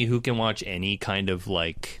somebody who can watch any kind of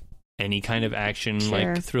action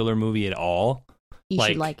Sure. like thriller movie at all, You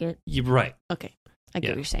should like it. you're right. Okay. I get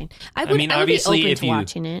Yeah. what you're saying. I I would, mean, I would obviously, be open if to you-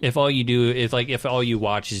 watching it. If all you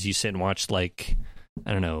watch is you sit and watch like,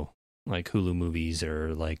 I don't know, like Hulu movies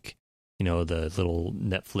or like, the little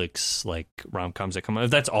Netflix like rom-coms that come out,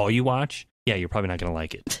 if that's all you watch, yeah, you're probably not going to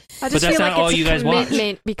like it. I but just that's feel not like all it's you a guys watch.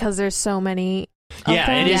 commitment because there's so many. Yeah,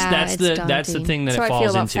 them. it is. Yeah, That's it's the daunting. thing that So it I falls feel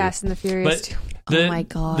about into. Fast and the Furious too. The, Oh my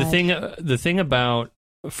God. The thing about,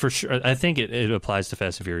 for sure, I think it applies to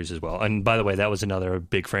Fast and Furious as well. And by the way, that was another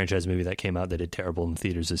big franchise movie that came out that did terrible in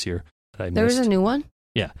theaters this year. That I There was missed. a new one?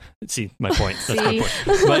 See, my point. That's my See?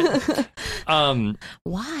 point. But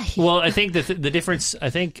Why? well, I think the difference. I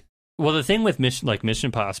think the thing with Mission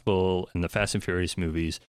Impossible and the Fast and Furious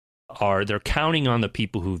movies are they're counting on the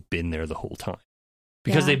people who've been there the whole time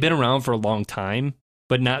because Yeah. they've been around for a long time,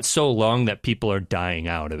 but not so long that people are dying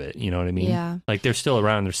out of it. You know what I mean? Yeah. Like they're still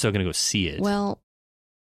around. They're still going to go see it. Well,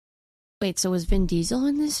 wait, so was Vin Diesel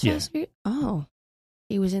in this Yeah. Fast and Furious? Oh.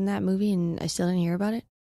 He was in that movie and I still didn't hear about it?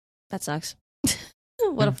 That sucks.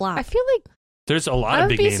 What a flop. I feel like There's a lot I of would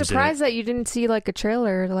big be names in it. surprised that you didn't see like a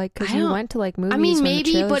trailer, like because I you don't- went to like movies. I mean, when the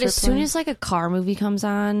maybe, trailers but were as soon playing. as like a car movie comes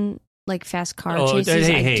on, like fast car Oh, chases,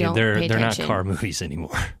 I hey, don't they're pay not attention. car movies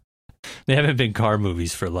anymore. They haven't been car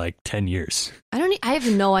movies for like 10 years. I have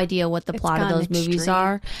no idea what the It's plot of gone those movies extreme.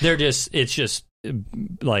 are. It's just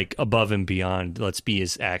like above and beyond. Let's be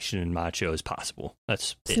as action and macho as possible.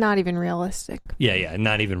 That's it's it. not even realistic. Yeah,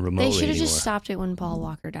 not even remotely They should have anymore. just stopped it when Paul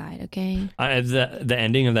Walker died, okay? The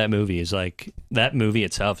ending of that movie is like, that movie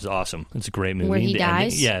itself is awesome. It's a great movie. Where he The ending-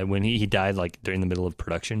 dies? yeah, when he died like during the middle of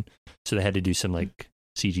production, so they had to do some like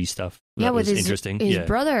CG stuff. That with was his interesting. his yeah,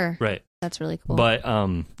 brother. right. That's really cool. But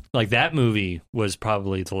like that movie was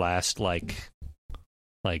probably the last like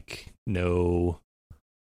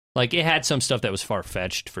it had some stuff that was far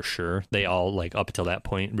fetched for sure. They all like up until that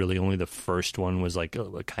point, really only the first one was like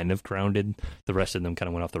kind of grounded. The rest of them kind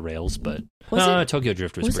of went off the rails. But Wasn't- Tokyo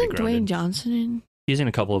Drift was Wasn't pretty grounded. Dwayne Johnson in? He's in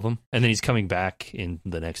a couple of them, and then he's coming back in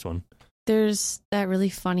the next one. There's that really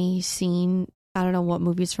funny scene. I don't know what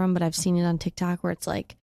movie it's from, but I've seen it on TikTok where it's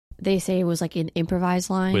like they say it was like an improvised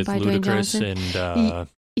line With by Dwayne Ludacris Johnson. and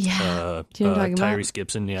Yeah. Do you know what I'm talking about? Tyrese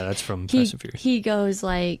Gibson. Yeah, that's from Fast and Furious. He goes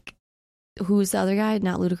like, who's the other guy?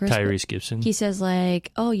 Not Ludacris. but Tyrese Gibson. He says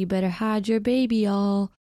like, "Oh, you better hide your baby,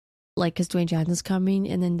 all." Like, because Dwayne Johnson's coming,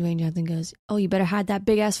 and then Dwayne Johnson goes, "Oh, you better hide that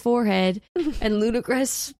big ass forehead," and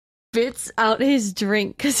Ludacris spits out his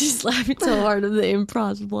drink because he's laughing so hard at the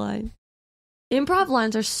improv line. Improv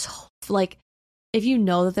lines are so like, if you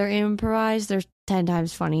know that they're improvised, they're 10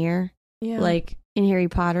 times funnier. Yeah, Like in Harry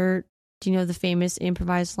Potter, do you know the famous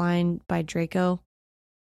improvised line by Draco?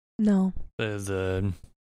 no. the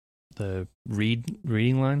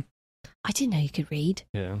reading line. I didn't know you could read.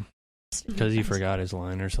 Yeah, because he forgot his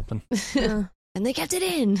line or something. Uh, And they kept it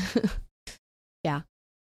in.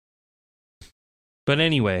 But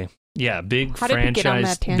anyway, yeah, big How did we get on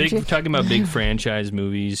franchise. that tangent? Talking about big franchise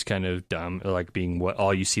movies, kind of dumb, like being what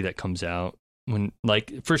all you see that comes out when,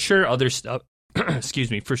 like, for sure other stuff.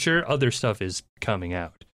 Excuse me, for sure other stuff is coming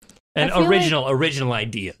out, and I feel original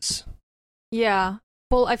ideas. yeah.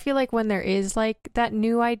 Well, I feel like when there is like that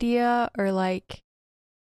new idea or like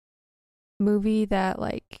movie that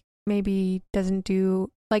like maybe doesn't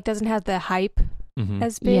have the hype Mhm.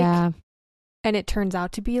 as big, Yeah. and it turns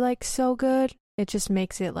out to be like so good, it just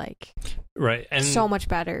makes it like Right, and so much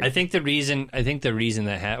better. I think the reason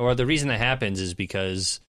that happens is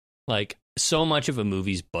because like so much of a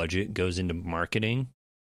movie's budget goes into marketing.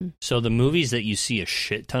 Mm. So the movies that you see a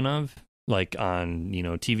shit ton of, like on,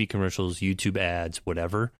 TV commercials, YouTube ads,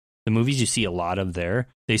 whatever, the movies you see a lot of there,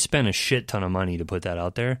 they spend a shit ton of money to put that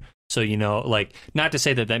out there. So, like, not to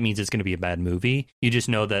say that means it's going to be a bad movie. You just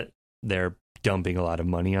know that they're dumping a lot of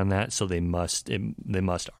money on that, so they must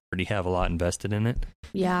already have a lot invested in it.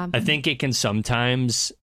 Yeah. I think it can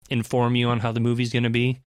sometimes inform you on how the movie's going to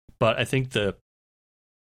be, but I think the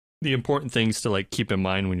important things to like keep in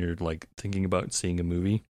mind when you're like thinking about seeing a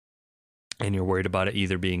movie and you're worried about it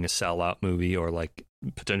either being a sellout movie or like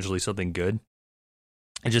potentially something good,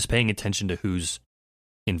 and just paying attention to who's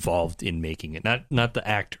involved in making it, not the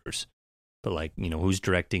actors, but like, who's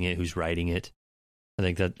directing it, who's writing it. I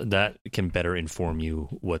think that can better inform you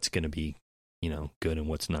what's going to be good and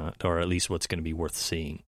what's not, or at least what's going to be worth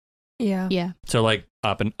seeing. Yeah. Yeah. So like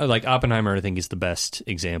Oppenheimer, I think is the best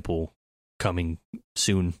example coming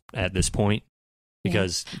soon at this point,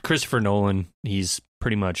 because Christopher Nolan, he's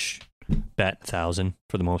pretty much bet 1,000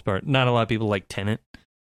 for the most part. Not a lot of people like Tenet,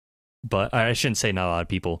 but I shouldn't say not a lot of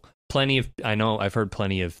people. I've heard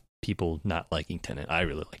plenty of people not liking Tenet. I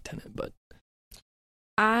really like Tenet, but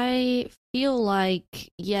I feel like,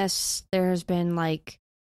 yes, there has been like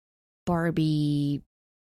Barbie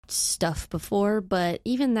stuff before, but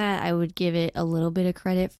even that, I would give it a little bit of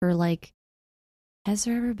credit for like, has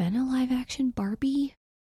there ever been a live action Barbie?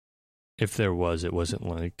 if there was, it wasn't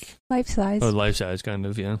like Life size. life size kind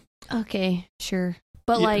of, yeah. Okay, sure.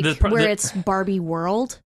 But Yeah, like where it's Barbie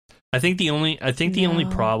world? I think the only No.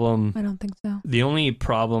 problem I don't think so. the only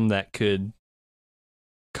problem that could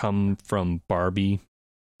come from Barbie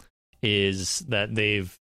is that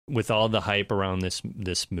they've, with all the hype around this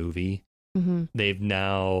movie, Mm-hmm. they've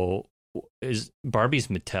now, is Barbie's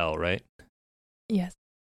Mattel, right? Yes.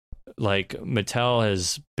 Like Mattel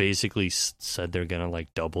has basically said they're gonna like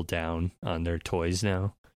double down on their toys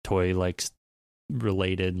now, like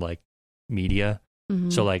related like media.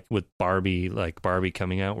 Mm-hmm. So like with Barbie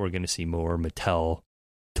coming out, we're gonna see more Mattel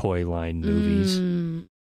toy line movies.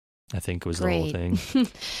 I think was the whole thing.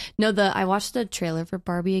 No, I watched the trailer for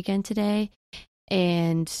Barbie again today,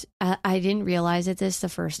 and I didn't realize it the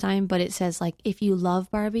first time, but it says like, if you love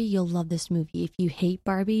Barbie, you'll love this movie. If you hate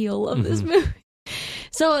Barbie, you'll love this movie.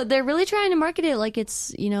 So they're really trying to market it like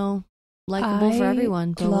it's, likable for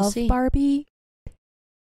everyone. But we'll see. Barbie,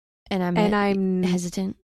 and I'm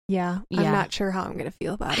hesitant. Yeah, I'm not sure how I'm gonna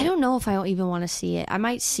feel about it. I don't know if I even want to see it. I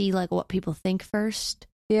might see like what people think first.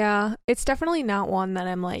 Yeah, it's definitely not one that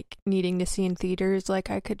I'm like needing to see in theaters. Like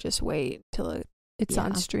I could just wait till it's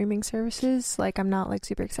on streaming services. Like I'm not like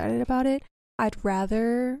super excited about it. I'd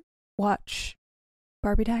rather watch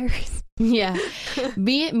Barbie Diaries. Yeah.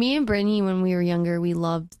 Me and Brittany, when we were younger, we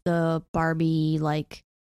loved the Barbie, like,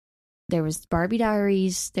 there was Barbie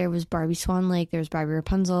Diaries, there was Barbie Swan Lake, there was Barbie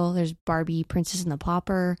Rapunzel, there's Barbie Princess and the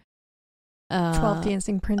Pauper. 12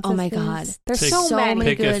 Dancing Princesses. Oh my god. There's so many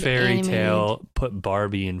Pick good a fairy animated tale, put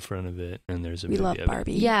Barbie in front of it, and there's a We movie love of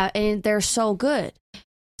Barbie. Yeah, and they're so good.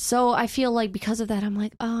 So I feel like because of that, I'm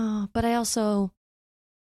like, but I also,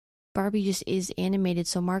 Barbie just is animated,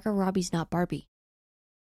 so Margot Robbie's not Barbie.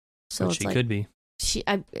 So But it's she like, could be.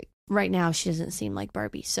 Right now she doesn't seem like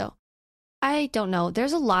Barbie. So I don't know.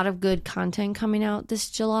 There's a lot of good content coming out this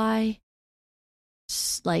July,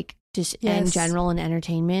 like just in general and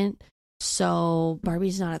entertainment. So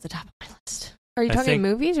Barbie's not at the top of my list. Are you talking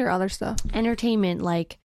movies or other stuff? Entertainment,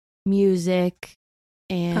 like music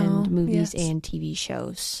and movies and TV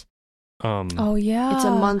shows. Oh yeah, It's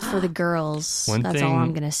a month for the girls. That's all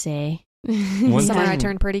I'm gonna say. Summer I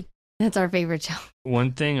Turned Pretty. That's our favorite show.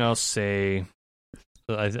 One thing I'll say,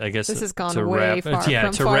 I guess this has gone to way wrap, far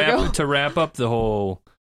from to Fargo. wrap to wrap up the whole,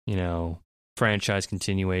 franchise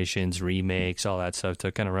continuations, remakes, all that stuff.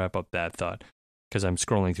 To kind of wrap up that thought, because I'm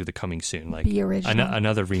scrolling through the coming soon, like Be original.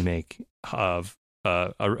 another remake of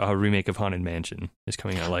a remake of Haunted Mansion is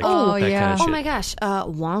coming out. Like, Oh, that yeah. kind of Oh shit. my gosh,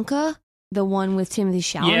 Wonka, the one with Timothée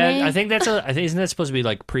Chalamet. Yeah, I think isn't that supposed to be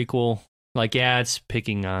like prequel? Like, yeah, it's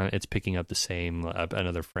picking up the same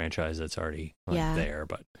another franchise that's already there,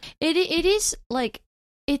 but it is like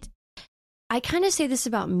it. I kind of say this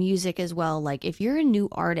about music as well. Like, if you're a new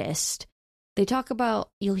artist,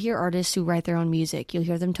 you'll hear artists who write their own music. You'll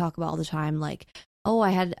hear them talk about all the time, like, oh,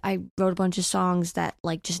 I wrote a bunch of songs that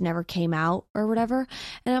like just never came out or whatever.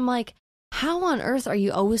 And I'm like, how on earth are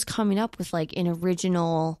you always coming up with like an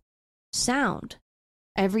original sound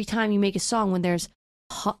every time you make a song when there's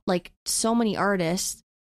like so many artists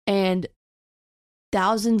and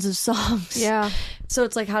thousands of songs? Yeah. So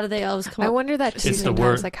it's like, how do they always come I up? wonder that too It's the sometimes.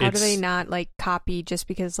 word- Like, how do they it's- not like copy just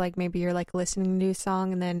because like maybe you're like listening to a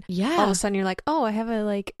song and then Yeah. all of a sudden you're like, oh, I have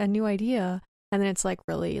a new idea, and then it's like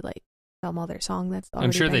really like some other song that's already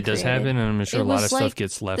I'm sure been that does created. happen, and I'm sure It a lot was of stuff like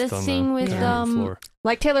gets left the on thing with, the floor.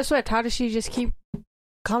 Like Taylor Swift, how does she just keep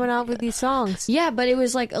coming out with these songs? Yeah, but it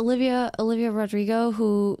was like Olivia Rodrigo,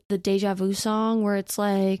 who the Deja Vu song, where it's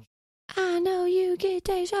like, I know you get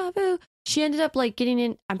deja vu. She ended up like getting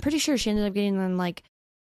in. I'm pretty sure she ended up getting in like,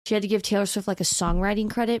 she had to give Taylor Swift like a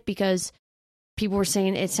songwriting credit because people were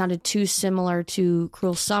saying it sounded too similar to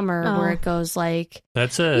Cruel Summer, where it goes like,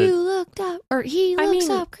 That's you looked up, or he looks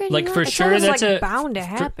up, pretty like, for much. sure It's that's like bound to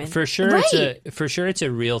happen. For sure, Right. it's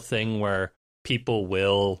a real thing where people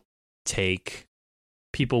will like,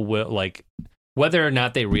 whether or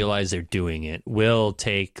not they realize they're doing it, will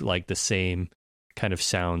take like the same kind of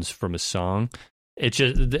sounds from a song. It's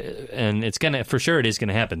just, and it's gonna, for sure, it is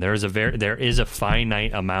gonna happen. There is a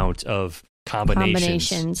finite amount of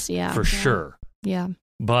combinations, yeah, for sure. Yeah.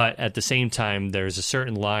 But at the same time, there's a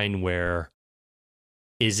certain line where,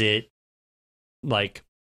 is it like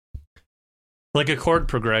a chord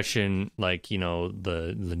progression, like,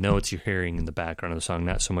 the notes you're hearing in the background of the song,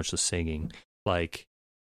 not so much the singing. Like,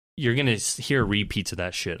 you're gonna hear repeats of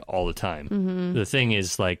that shit all the time. Mm-hmm. The thing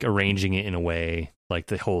is, like, arranging it in a way, like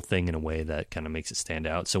the whole thing in a way that kind of makes it stand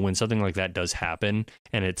out. So when something like that does happen,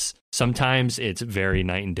 and sometimes it's very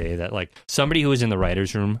night and day, that like somebody who was in the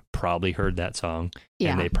writer's room probably heard that song,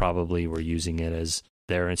 and they probably were using it as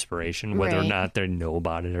their inspiration. Whether or not they know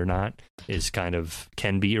about it or not is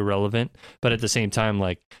can be irrelevant. But at the same time,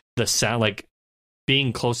 like the sound, like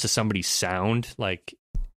being close to somebody's sound, like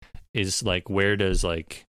is like, where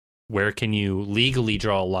can you legally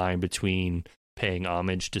draw a line between paying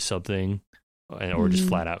homage to something or just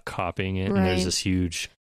flat out copying it? Right. And there's this huge,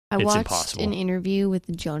 I it's watched impossible. an interview with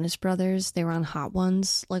the Jonas Brothers. They were on Hot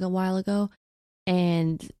Ones like a while ago,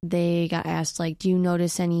 and they got asked, like, do you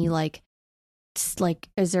notice any like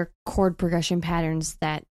is there chord progression patterns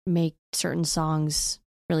that make certain songs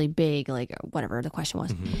really big, like whatever the question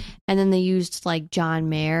was. Mm-hmm. And then they used like John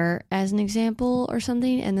Mayer as an example or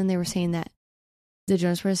something, and then they were saying that the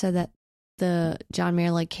Jonas Brothers said that the John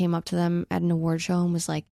Mayer like came up to them at an award show and was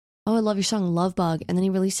like, oh, I love your song Love Bug, and then he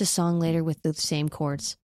released a song later with the same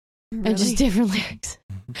chords and just different lyrics.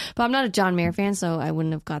 But I'm not a John Mayer fan, so I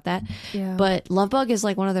wouldn't have got that. Yeah. But Love Bug is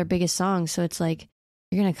like one of their biggest songs, so it's like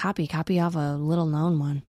you're gonna copy off a little known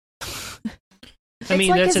one. I mean,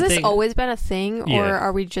 like, that's has the this thing. always been a thing, Yeah. or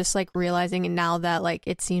are we just like realizing it now that like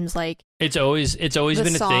it seems like It's always the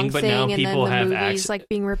been a song thing, but now and then people the have movies access. like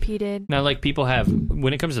being repeated? Now, like, people have,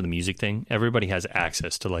 when it comes to the music thing, everybody has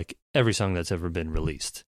access to like every song that's ever been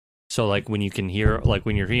released. So like when you can hear, like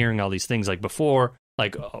when you're hearing all these things, like before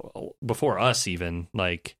us even,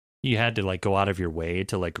 like you had to like go out of your way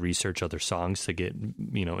to like research other songs to get,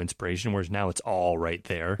 inspiration. Whereas now it's all right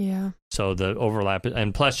there. Yeah. So the overlap,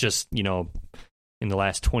 and plus just, in the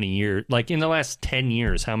last 20 years, like in the last 10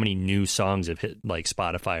 years, how many new songs have hit like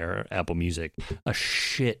Spotify or Apple Music? A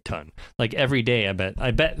shit ton. Like every day,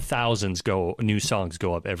 I bet thousands new songs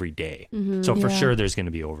go up every day. Mm-hmm. So for Yeah. sure there's going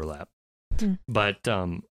to be overlap. Hmm. But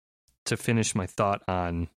to finish my thought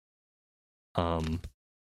on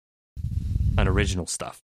original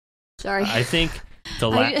stuff, Sorry. I think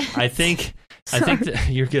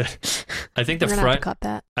you're good. I think We're gonna have to cut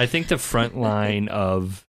that. I think the front line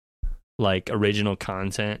of like original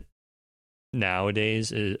content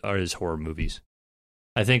nowadays is horror movies.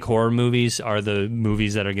 I think horror movies are the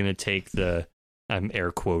movies that are going to take the, I'm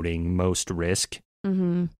air quoting, most risk,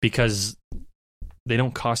 Mm-hmm. because they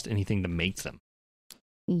don't cost anything to make them.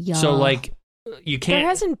 Yeah. So like you can't, There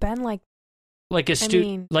hasn't been like a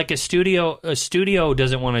studio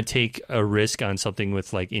doesn't want to take a risk on something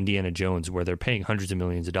with like Indiana Jones where they're paying hundreds of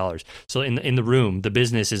millions of dollars. So in the room, the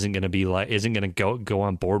business isn't going to go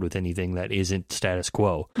on board with anything that isn't status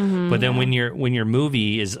quo. Mm-hmm. But then when your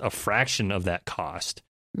movie is a fraction of that cost,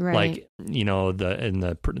 Right.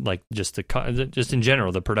 like just in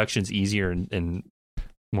general, the production's easier and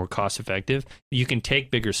more cost effective. You can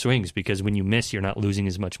take bigger swings because when you miss, you're not losing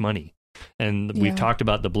as much money. And we've talked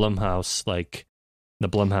about the Blumhouse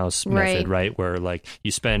method, right? Where like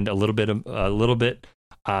you spend a little bit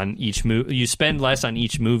on each movie. You spend less on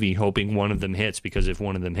each movie, hoping one of them hits, because if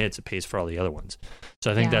one of them hits, it pays for all the other ones.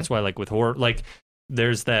 So I think that's why, like with horror, like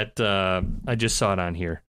there's that. I just saw it on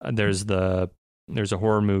here. There's a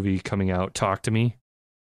horror movie coming out, Talk to Me.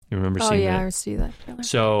 You remember seeing that? I see that.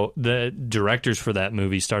 So the directors for that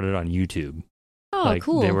movie started on YouTube. Oh, like,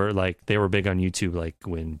 cool. They were big on YouTube, like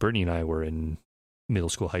when Brittany and I were in middle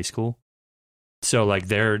school, high school. So like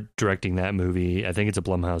they're directing that movie. I think it's a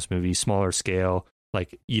Blumhouse movie, smaller scale.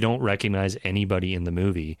 Like you don't recognize anybody in the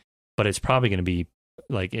movie, but it's probably going to be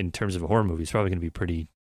like, in terms of a horror movie, it's probably going to be pretty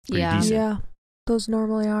decent. Yeah, those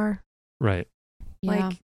normally are Right.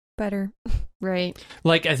 like better. Right.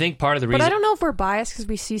 Like I think part of the reason, But I don't know if we're biased because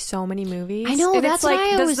we see so many movies. I know, And that's it's like, what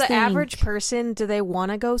I does always the think. average person, do they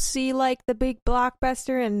want to go see like the big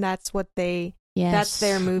blockbuster and that's what Yes. that's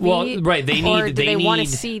their movie? well, right? They need. Or do they want need.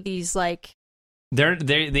 to see these like?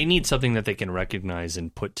 They need something that they can recognize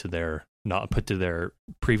and put to their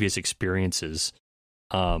previous experiences.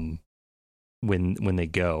 When they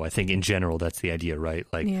go, I think in general that's the idea, right?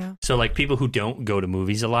 Like, so like people who don't go to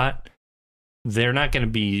movies a lot, they're not going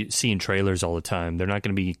to be seeing trailers all the time. They're not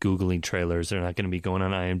going to be Googling trailers. They're not going to be going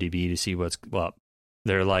on IMDb to see what's up.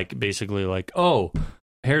 They're like basically like, oh,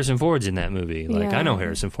 Harrison Ford's in that movie. Like, I know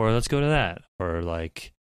Harrison Ford. Let's go to that. Or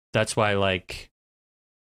like, that's why like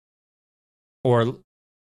or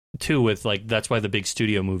two with like that's why the big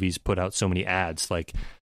studio movies put out so many ads. Like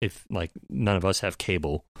if like none of us have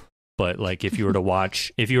cable, but like if you were to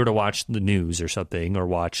watch the news or something, or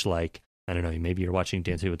watch like I don't know, maybe you're watching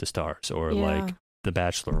Dancing with the Stars or like The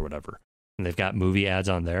Bachelor or whatever, and they've got movie ads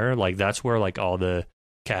on there. Like that's where like all the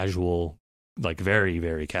casual, like very,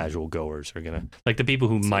 very casual goers are gonna, like the people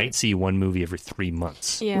who might see one movie every 3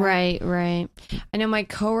 months. Yeah. Right. I know my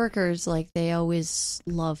coworkers, like they always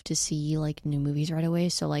love to see like new movies right away.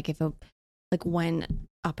 So like like when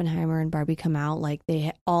Oppenheimer and Barbie come out, like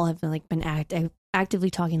they all have been actively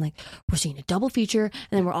talking like we're seeing a double feature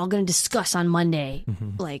and then we're all going to discuss on Monday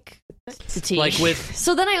like the tea. Like with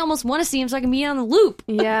so then I almost want to see him so I can be on the loop.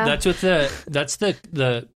 Yeah, that's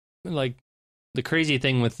the like the crazy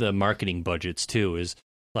thing with the marketing budgets too is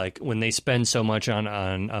like when they spend so much on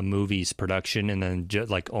a movie's production and then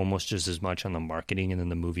like almost just as much on the marketing and then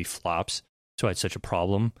the movie flops. So it's such a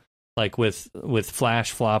problem. Like with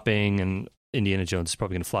Flash flopping, and Indiana Jones is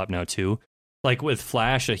probably going to flop now too. Like with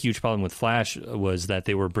Flash, a huge problem with Flash was that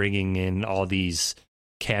they were bringing in all these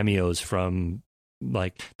cameos from,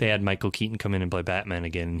 like, they had Michael Keaton come in and play Batman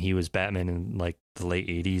again, and he was Batman in like the late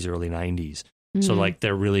 80s, early 90s. So like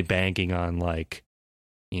they're really banking on like,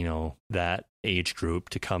 you know, that age group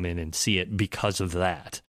to come in and see it because of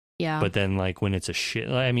that. Yeah. But then like when it's a shit,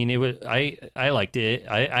 I mean, it was, I liked it.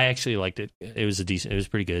 I actually liked it. It was it was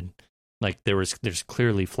pretty good. Like there's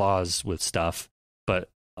clearly flaws with stuff, but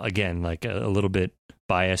again, like a little bit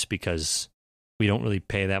biased because we don't really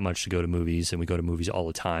pay that much to go to movies, and we go to movies all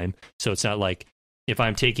the time. So it's not like if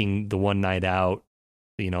I'm taking the one night out,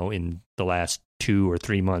 you know, in the last 2 or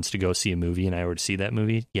 3 months to go see a movie and I were to see that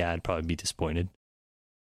movie, yeah, I'd probably be disappointed.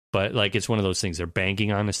 But like it's one of those things, they're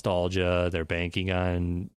banking on nostalgia, they're banking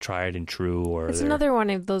on tried and true, or it's another one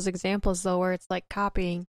of those examples though where it's like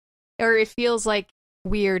copying, or it feels like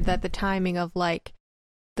weird that the timing of like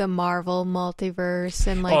the Marvel multiverse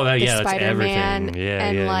and like the Spider-Man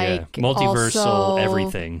and like multiversal also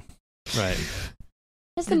everything. Right.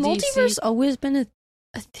 Has the multiverse always been a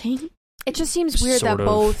thing? It just seems weird sort that of,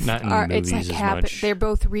 both not in are. movies It's like as much. they're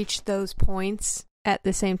both reached those points at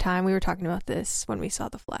the same time. We were talking about this when we saw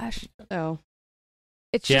The Flash. Oh,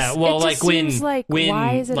 it's just, yeah. Well, it like just when seems like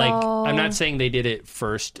why is it like all... I'm not saying they did it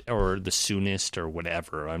first or the soonest or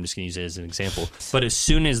whatever. I'm just going to use it as an example. But as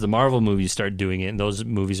soon as the Marvel movies start doing it, and those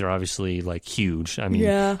movies are obviously like huge. I mean,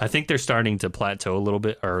 I think they're starting to plateau a little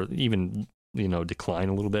bit, or even decline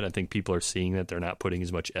a little bit. I think people are seeing that they're not putting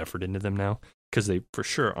as much effort into them now, because they for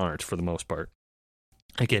sure aren't for the most part.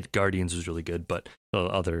 I get Guardians was really good, but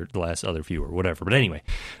the last other few or whatever. But anyway,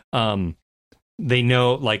 they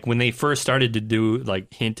know, like when they first started to do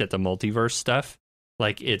like hint at the multiverse stuff,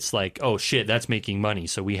 like it's like, oh shit, that's making money,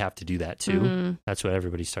 so we have to do that too. That's what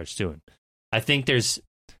everybody starts doing. I think it's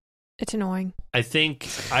annoying. I think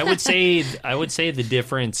I would say the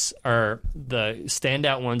difference are the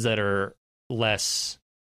standout ones that are less.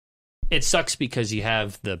 It sucks because you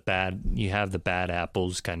have the bad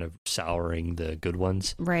apples kind of souring the good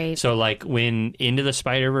ones. Right. So like when Into the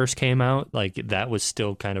Spider-Verse came out, like that was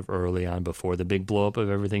still kind of early on before the big blow up of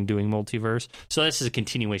everything doing multiverse. So this is a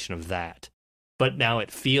continuation of that. But now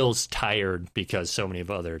it feels tired because so many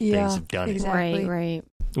of other things have done exactly. it. Right.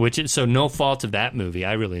 Which is so no fault of that movie.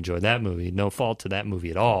 I really enjoyed that movie. No fault to that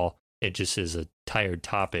movie at all. It just is a tired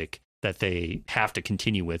topic that they have to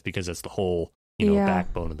continue with because that's the whole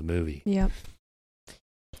backbone of the movie. Yep.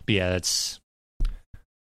 But yeah,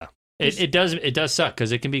 it does suck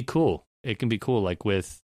because it can be cool. It can be cool, like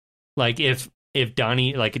with like if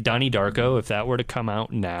Donnie Darko, if that were to come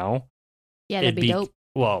out now, that'd be dope.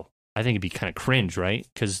 Well, I think it'd be kind of cringe, right?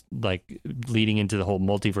 Because like leading into the whole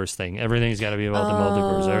multiverse thing, everything's got to be about the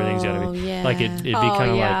multiverse. Everything's got to be like it'd be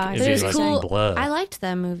kind of like it'd be like cool. blood. I liked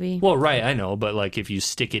that movie. Well, right, I know, but like if you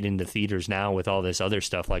stick it into theaters now with all this other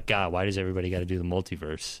stuff, like God, why does everybody got to do the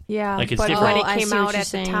multiverse? Yeah, like it's but different. when it came out at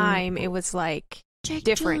the time, it was like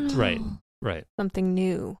different, right, something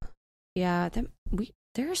new. Yeah,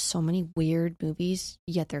 there are so many weird movies,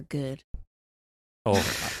 yet they're good. Oh,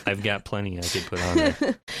 I've got plenty I could put on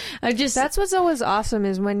there. That's what's always awesome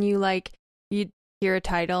is when you hear a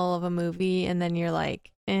title of a movie and then you're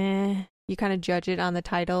like, you kind of judge it on the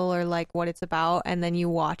title or like what it's about, and then you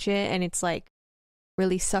watch it and it's like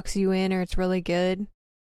really sucks you in or it's really good.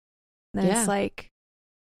 Then it's like,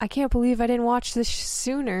 I can't believe I didn't watch this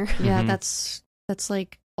sooner. Yeah, that's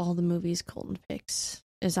like all the movies Colton picks.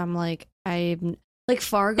 Is I'm like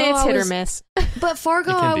Fargo. It's hit or miss. But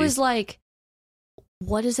Fargo, I was like,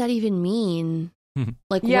 what does that even mean?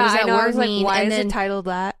 Like, what does that word mean? Why and is it titled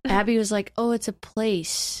that? Abby was like, oh, it's a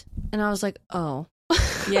place. And I was like, oh.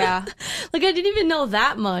 Yeah. Like, I didn't even know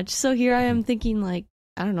that much. So here I am thinking, like,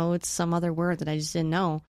 I don't know, it's some other word that I just didn't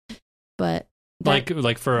know. But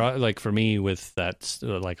for me with that,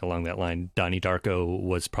 like along that line, Donnie Darko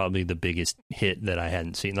was probably the biggest hit that I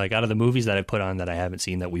hadn't seen. Like out of the movies that I put on that I haven't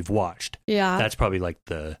seen that we've watched, that's probably like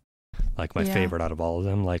my favorite out of all of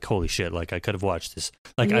them. Like, holy shit! Like I could have watched this.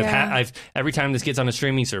 Like I've every time this gets on a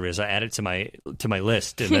streaming service, I add it to my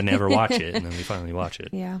list and then never watch it, and then we finally watch it.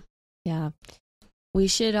 Yeah. We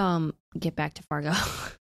should get back to Fargo.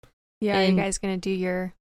 Yeah, are you guys gonna do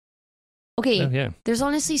your? Okay, oh, yeah. There's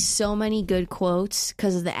honestly so many good quotes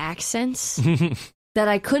because of the accents that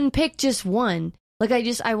I couldn't pick just one. Like,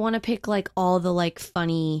 I want to pick, like, all the, like,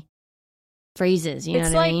 funny phrases, you know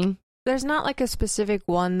what I mean? There's not, like, a specific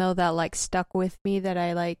one, though, that, like, stuck with me that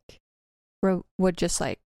I, like, would just,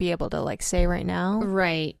 like, be able to, like, say right now.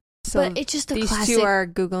 Right. So but it's just the these classic. two are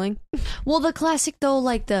Googling. Well, the classic, though,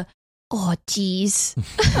 like, oh, geez.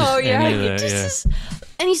 Oh, yeah.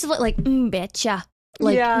 And he's like, betcha.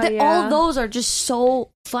 Like, all those are just so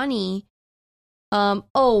funny. When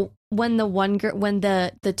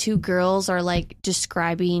the two girls are like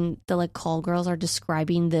describing the like call girls are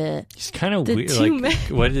describing the. He's kind of weird. Like,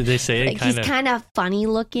 what did they say? Like, he's kind of funny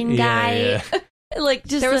looking guy. Yeah. Like,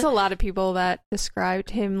 just there was a lot of people that described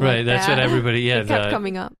him. Like right. That's that. what everybody. Yeah, it kept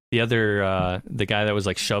coming up. The other, the guy that was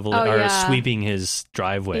like sweeping his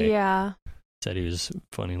driveway. Yeah. Said he was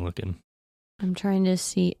funny looking. I'm trying to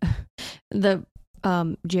see the.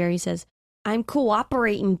 Jerry says, "I'm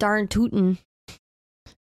cooperating, darn tootin'."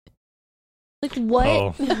 Like,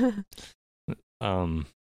 what? Oh.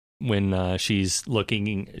 When she's like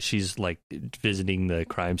visiting the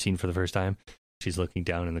crime scene for the first time, she's looking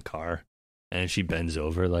down in the car, and she bends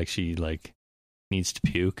over like she like needs to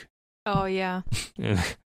puke. Oh yeah. And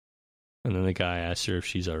then the guy asks her if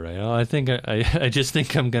she's all right. Oh, I think I just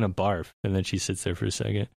think I'm gonna barf. And then she sits there for a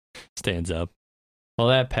second, stands up. Well,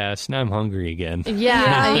 that passed. Now I'm hungry again.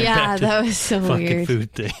 Yeah, that was so fucking weird.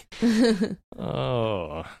 Food thing.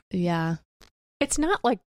 Oh. Yeah. It's not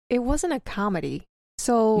like, it wasn't a comedy.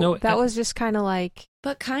 So no, that was just kind of like.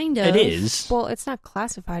 But kind of. It is. Well, it's not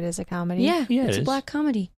classified as a comedy. Yeah, it's it a black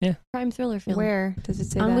comedy. Yeah. Crime thriller film. Where does it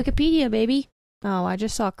say on that? Wikipedia, baby. Oh, I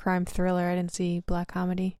just saw crime thriller. I didn't see black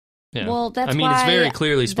comedy. Yeah. Well, that's why it's very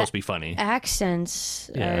clearly supposed to be funny. Accents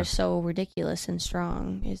are so ridiculous and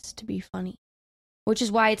strong. It's to be funny. Which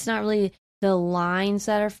is why it's not really the lines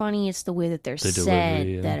that are funny, it's the way that they're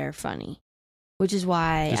said that are funny. Which is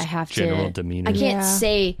why just I have general demeanor. I can't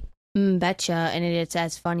say betcha and it's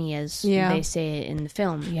as funny as they say it in the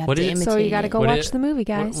film. You have to imitate so you got to go watch the movie,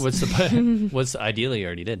 guys. What's ideally you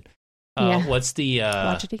already did. What's the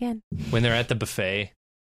watch it again. When they're at the buffet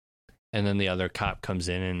and then the other cop comes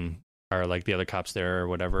in and or like the other cops there or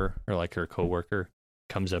whatever, or like her coworker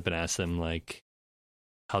comes up and asks them like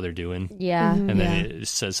how they're doing. Yeah. And then it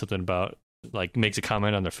says something about like makes a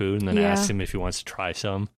comment on their food and then asks him if he wants to try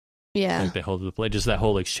some. Yeah. Like they hold the plate. Just that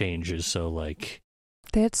whole exchange is so like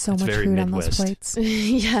they had so much food Midwest. on those plates.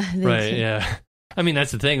 Yeah. Right, yeah. I mean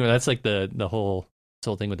that's the thing. That's like the whole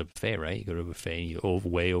thing with the buffet, right? You go to a buffet, you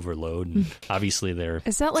way overload and obviously they're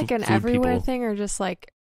is that like an everywhere thing or just like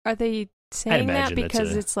are they saying that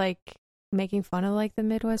because it's like making fun of like the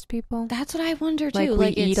Midwest people? That's what I wonder too.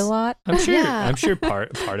 Like we eat a lot. I'm sure. Yeah. I'm sure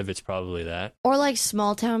part of it's probably that. Or like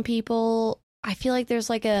small town people. I feel like there's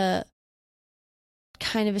like a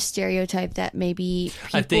kind of a stereotype that maybe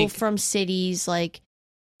people from cities like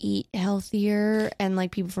eat healthier and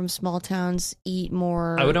like people from small towns eat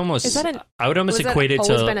more. I would almost equate it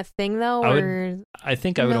to always been a thing though. I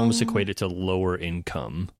think I would almost equate it to lower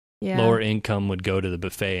income. Yeah. Lower income would go to the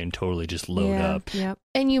buffet and totally just load up. Yep.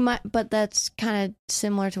 And you might, but that's kind of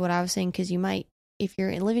similar to what I was saying because you might, if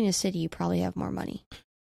you're living in a city, you probably have more money.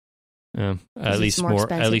 Yeah, at least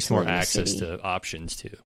more access to options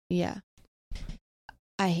too. Yeah,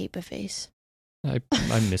 I hate buffets. I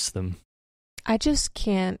miss them. I just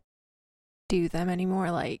can't do them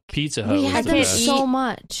anymore. Like Pizza Hut. We was had the them best. so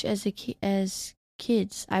much as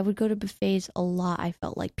kids. I would go to buffets a lot. I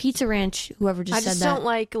felt like Pizza Ranch. Whoever just said that. I just don't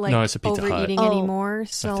like no, it's a Pizza overeating Hut. anymore.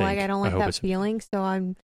 So I don't like that feeling. So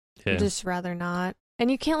I'm just rather not. And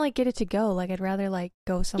you can't like get it to go. Like I'd rather like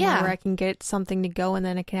go somewhere where I can get something to go and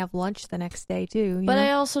then I can have lunch the next day too. But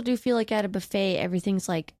I also do feel like at a buffet everything's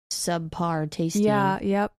like subpar tasting. Yeah,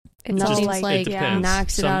 yep. It's nothing's like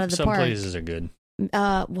knocks it out of the some park. Some places are good.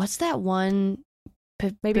 What's that one?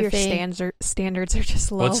 Maybe buffet? Your standards are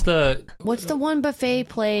just low. What's the one buffet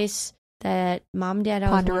place that mom and dad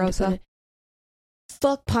always Ponderosa?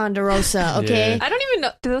 Fuck Ponderosa. Okay, I don't even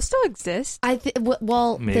know. Do those still exist?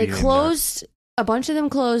 They closed. A bunch of them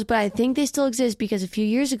closed, but I think they still exist because a few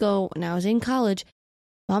years ago when I was in college,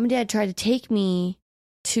 Mom and Dad tried to take me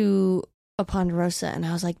to a Ponderosa, and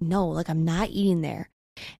I was like, no, like, I'm not eating there.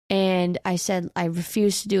 And I said I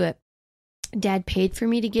refused to do it. Dad paid for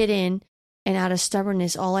me to get in, and out of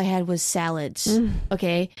stubbornness, all I had was salads.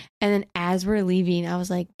 Okay. And then as we're leaving, I was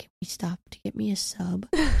like, can we stop to get me a sub?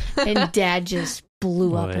 And Dad just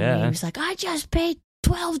blew up at me. He was like, I just paid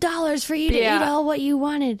 $12 for you to eat all what you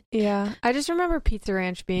wanted. Yeah. I just remember Pizza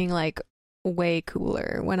Ranch being like way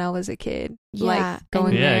cooler when I was a kid. Yeah. Like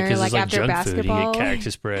going there like it's after junk basketball. Food. You get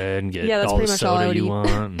cactus bread and get that's all the pretty much all I soda would you eat.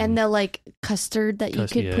 want. And the like custard that you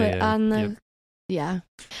could put on the... Yep. Yeah.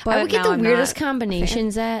 But I would get now the I'm weirdest not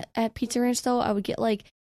combinations at Pizza Ranch, though. I would get like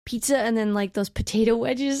pizza and then like those potato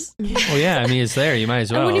wedges. Well, yeah, I mean, it's there. You might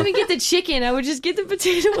as well. I wouldn't even get the chicken. I would just get the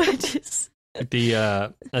potato wedges. I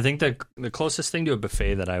think the closest thing to a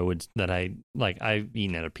buffet I've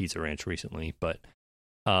eaten at a Pizza Ranch recently, but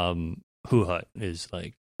Who Hut is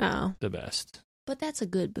like the best. But that's a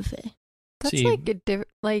good buffet. That's See, like a different,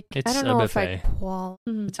 like, I it's don't a know buffet. if I qual.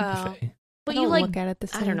 It's a buffet. But I don't you like look at it the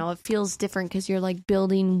same. I don't know. It feels different because you're like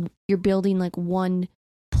building like one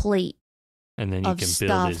plate, And then you of can stuff.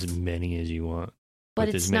 build as many as you want. but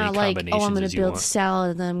with it's as many not like, oh, I'm combinations going as to you build want.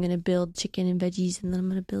 salad, and then I'm going to build chicken and veggies, and then I'm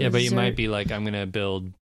going to build. Yeah, but you dessert. might be like, I'm gonna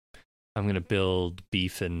build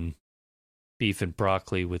beef and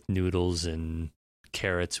broccoli with noodles and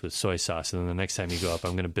carrots with soy sauce, and then the next time you go up,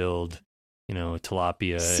 I'm gonna build,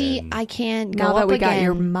 tilapia. See, and... I can't go Now that up we again. got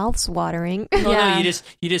your mouths watering. No,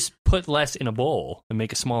 you just put less in a bowl and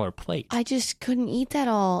make a smaller plate. I just couldn't eat that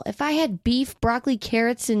all. If I had beef, broccoli,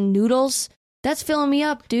 carrots, and noodles, that's filling me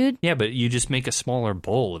up, dude. Yeah, but you just make a smaller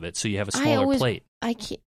bowl of it, so you have a smaller plate. I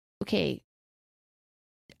can't. Okay.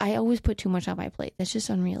 I always put too much on my plate. That's just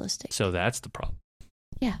unrealistic. So that's the problem.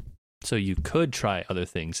 Yeah. So you could try other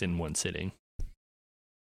things in one sitting.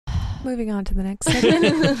 Moving on to the next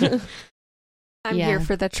segment. I'm Yeah. here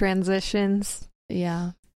for the transitions.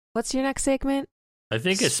 Yeah. What's your next segment? I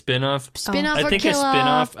think a spin-off. Spin-off I or think kill a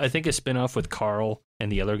spin-off. off. I think a spin-off with Carl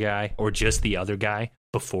and the other guy, or just the other guy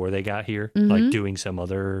before they got here, Mhm. like doing some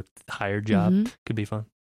other hired job, Mhm. could be fun.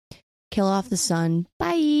 Kill off the sun.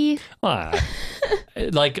 Bye.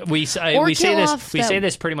 Like we say kill this, off we that- say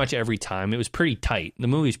this pretty much every time. It was pretty tight. The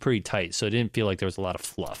movie's pretty tight, so it didn't feel like there was a lot of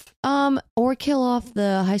fluff. Or kill off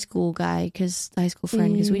the high school guy, the high school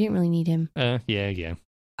friend, because we didn't really need him. Yeah.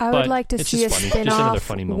 I But would like to it's see a just funny. Just another spin-off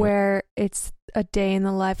funny moment. where it's a day in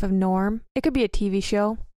the life of Norm. It could be a TV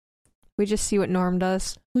show. We just see what Norm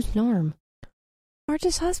does. Who's Norm?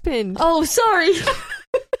 Marge's husband. Oh, sorry.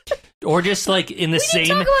 Or just like in the We same,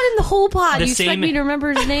 didn't talk about it in the whole pod. the You expect same- me to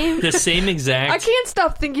remember his name? the same I exact, can't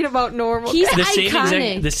stop thinking about Norm. He's the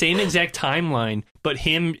iconic. same exact timeline, but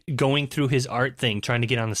him going through his art thing, trying to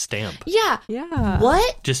get on the stamp. Yeah. Yeah.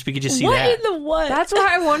 What? Just we could just see What that. in the what? That's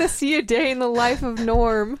why I want to see a day in the life of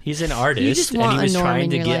Norm. He's an artist, just and want he a was Norm trying in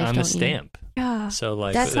to your get life, on the don't you? stamp. Yeah. So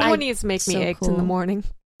like, That's Someone needs to make me so eggs in the cool. morning.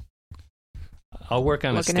 I'll work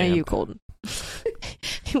on a Looking stamp. at you, Colton.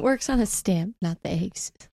 It works on a stamp, not the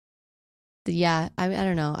eggs. Yeah, I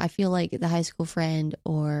don't know. I feel like the high school friend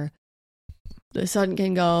or the son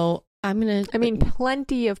can go, I mean,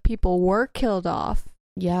 plenty of people were killed off.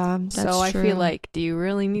 yeah, that's So I true. feel like, do you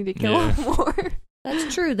really need to kill Yeah. them more?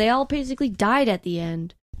 That's true. They all basically died at the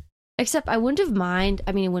end. Except I wouldn't have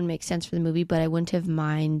it wouldn't make sense for the movie, but I wouldn't have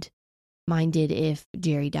minded if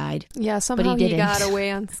Jerry died. Yeah, somehow he he didn't. got away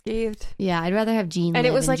unscathed. Yeah, I'd rather have Gene And it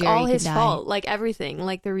live was like Jerry all could his die. fault. Like everything.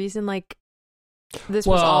 Like the reason like this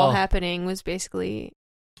was all happening was basically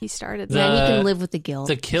he started that. Yeah, he The- can live with the guilt.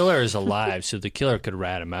 The killer is alive, so the killer could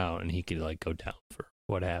rat him out, and he could like go down for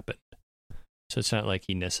what happened. So it's not like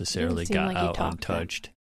he necessarily seem got like he out talked untouched.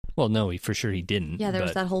 Well, no, for sure he didn't. Yeah, there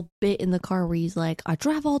was but- that whole bit in the car where he's like, I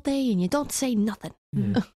drive all day and you don't say nothing.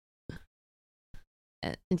 Yeah.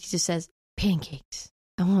 And he just says, pancakes.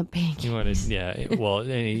 I want pancakes. You wanted, yeah. Well, and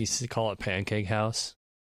he used to call it Pancake House,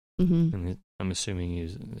 Mm-hmm. and I'm assuming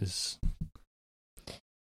is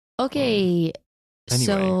Okay, Anyway.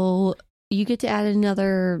 so you get to add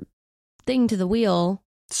another thing to the wheel,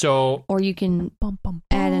 so. or you can Bum, bum,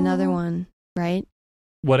 add another bum. one, right?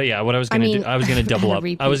 What I was I gonna mean, do, I was gonna double up.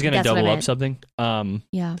 repeat. I was gonna That's what I double up meant. something.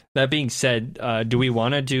 Yeah. That being said, do we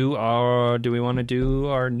want to do our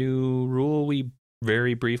new rule we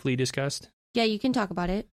very briefly discussed? Yeah, you can talk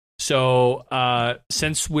about it. So,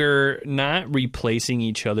 since we're not replacing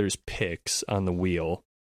each other's picks on the wheel,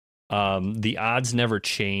 the odds never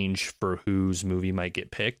change for whose movie might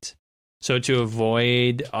get picked. So to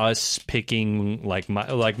avoid us picking like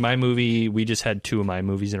my movie, we just had two of my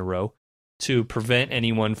movies in a row. To prevent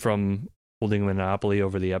anyone from holding a monopoly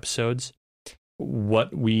over the episodes,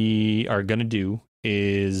 what we are going to do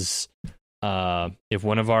is if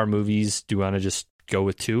one of our movies, do you want to just go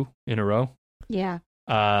with 2 in a row? Yeah.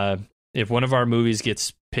 If one of our movies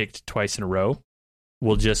gets picked twice in a row,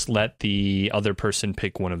 we'll just let the other person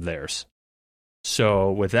pick one of theirs.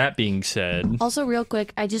 So with that being said, Also, real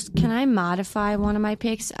quick, can I modify one of my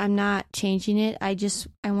picks? I'm not changing it. I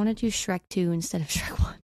want to do Shrek 2 instead of Shrek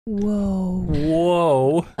 1.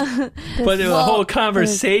 Whoa. But the whole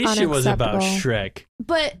conversation was about Shrek.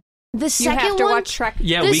 But the You second have to one, watch Shrek.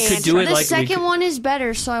 Yeah, we could do it the like second one is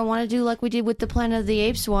better, so I want to do like we did with the Planet of the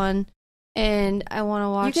Apes one, and I want to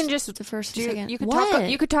watch. You can just the first and second. You could What? talk.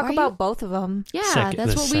 You could talk Why about both of them. Yeah,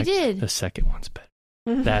 that's what we did. The second one's better.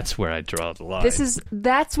 That's where I draw the line.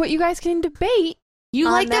 That's what you guys can debate. You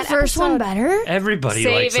on like the that first one episode. better? Everybody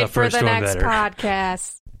Save likes it the first for the one next better.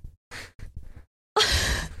 podcast.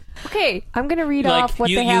 Okay, I'm gonna read off what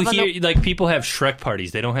they have. Like people have Shrek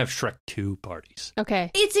parties. They don't have Shrek 2 parties.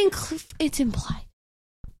 Okay, It's implied.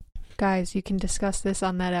 guys, you can discuss this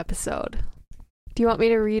on that episode. Do you want me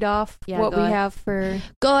to read off what go we ahead. have for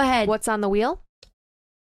Go ahead. what's on the wheel?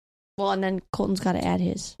 Well, and then Colton's got to add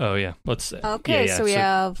his. Oh yeah, let's. Okay, so we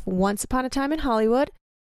have Once Upon a Time in Hollywood,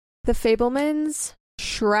 The Fabelmans,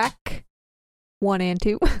 Shrek 1 and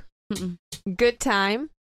 2, Good Time,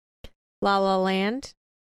 La La Land,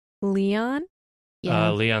 Leon.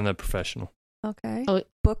 Yeah. Leon the Professional. Okay. Oh,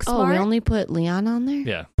 Booksmart. we only put Leon on there?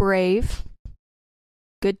 Yeah. Brave,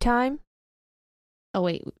 Good Time, Oh,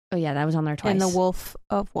 wait. Oh, yeah, that was on there twice. and The Wolf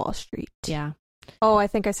of Wall Street. Yeah. Oh, I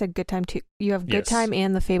think I said Good Time too. You have Good Yes. Time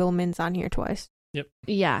and The Fabelmans on here twice.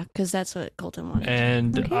 Yeah, because that's what Colton wanted.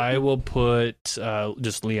 And Okay. I will put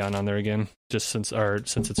just Leon on there again, just since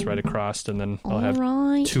it's right across, and then I'll have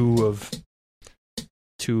right. two of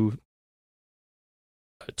each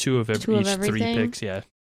three everything? picks. Yeah,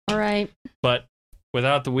 All right. but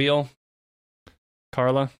without the wheel,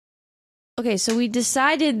 Carla. Okay, so we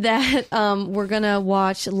decided that we're going to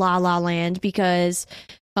watch La La Land because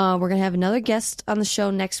we're going to have another guest on the show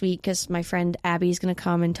next week because my friend Abby is going to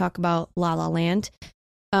come and talk about La La Land.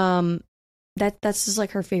 That's just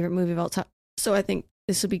like her favorite movie of all time. So I think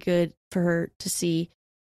this will be good for her to see.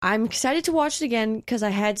 I'm excited to watch it again because I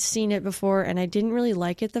had seen it before and I didn't really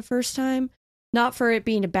like it the first time. Not for it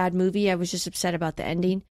being a bad movie. I was just upset about the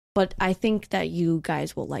ending. But I think that you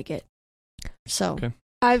guys will like it. So. Okay.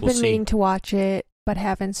 I've We'll been see. meaning to watch it, but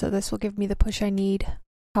haven't, so this will give me the push I need.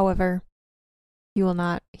 However, you will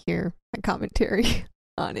not hear my commentary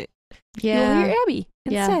on it. Yeah. You'll hear Abby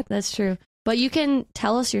Yeah, instead. that's true. But you can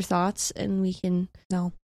tell us your thoughts, and we can.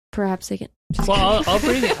 No. Perhaps they can. Well,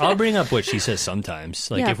 I'll bring up what she says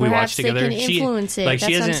sometimes. Like yeah, if we watch perhaps together, they can influence it. like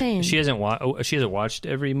That's she what I'm saying. hasn't she hasn't watched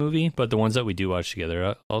every movie, but the ones that we do watch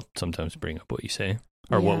together, I'll sometimes bring up what you say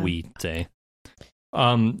or what Yeah. we say.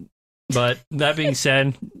 But that being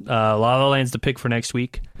said, La La Land's the pick for next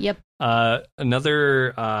week. Yep.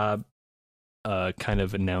 Another kind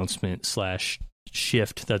of announcement /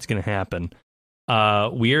 shift that's going to happen.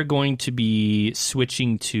 We are going to be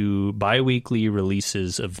switching to bi-weekly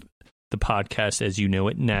releases of the podcast as you know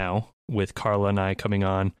it now, with Carla and I coming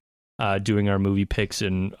on, doing our movie picks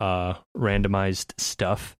and randomized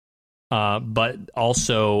stuff. But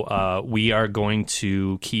also, we are going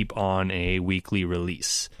to keep on a weekly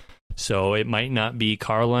release. So it might not be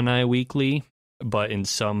Carla and I weekly, but in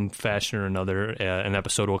some fashion or another, an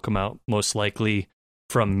episode will come out, most likely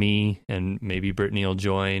from me, and maybe Brittany will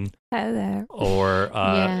join. Hello. Or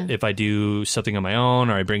Yeah. if I do something on my own,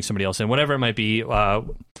 or I bring somebody else in, whatever it might be,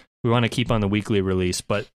 we want to keep on the weekly release.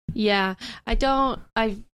 But Yeah,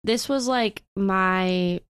 this was like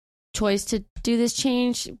my choice to do this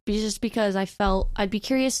change just because I felt I'd be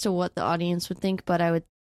curious to what the audience would think, but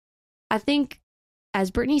I think, as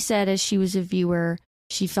Brittany said, as she was a viewer,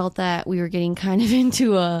 she felt that we were getting kind of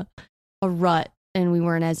into a rut and we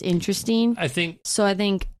weren't as interesting. I think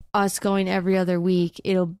us going every other week,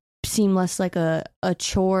 it'll seem less like a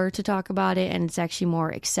chore to talk about it, and it's actually more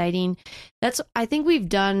exciting. I think we've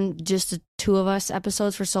done just the two of us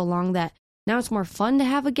episodes for so long that now it's more fun to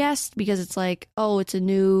have a guest because it's like, oh, it's a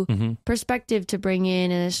new perspective to bring in,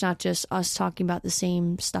 and it's not just us talking about the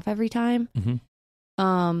same stuff every time.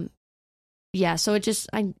 Yeah, so it just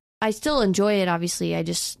I still enjoy it. Obviously, I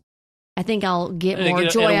think I'll get more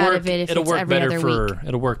joy out of it if it's every other week.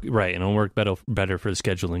 It'll work right, and it'll work better for the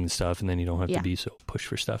scheduling and stuff, and then you don't have to be so pushed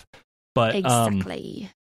for stuff. But Exactly.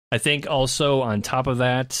 I think also on top of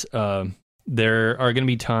that, there are going to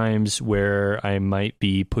be times where I might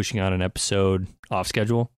be pushing out an episode off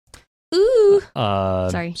schedule. Ooh.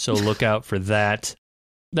 Sorry. So look out for that.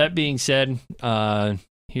 That being said,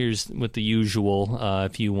 here's with the usual.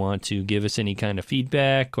 If you want to give us any kind of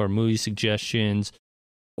feedback or movie suggestions,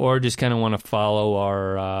 or just kind of want to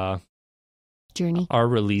follow journey. Our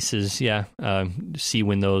releases, yeah. See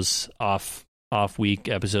when those off week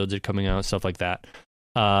episodes are coming out, stuff like that.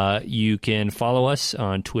 You can follow us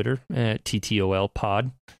on Twitter at TTOL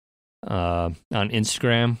Pod. On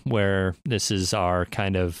Instagram, where this is our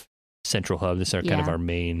kind of central hub. This is our kind of our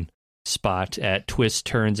main spot at Twists,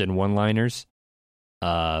 Turns, and One-Liners.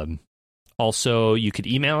 Also, you could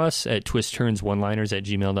email us at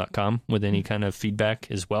twistturnsonliners@gmail.com with any kind of feedback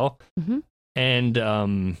as well. Mm-hmm.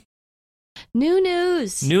 And new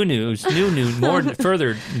news, more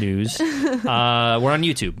further news. We're on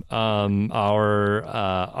YouTube. Our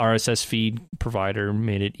RSS feed provider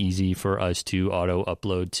made it easy for us to auto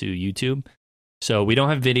upload to YouTube. So we don't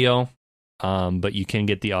have video, but you can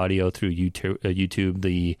get the audio through YouTube.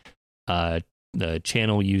 The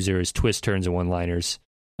channel user is Twist, Turns, and One-Liners.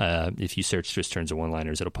 If you search Twist, Turns, and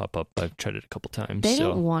One-Liners, it'll pop up. I've tried it a couple times. They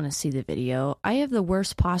don't want to see the video. I have the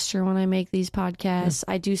worst posture when I make these podcasts.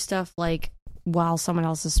 I do stuff like while someone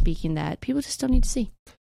else is speaking that people just don't need to see.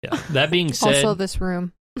 Yeah. That being said, also this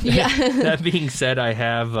room. Yeah. That being said, I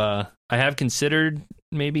have considered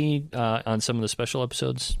maybe on some of the special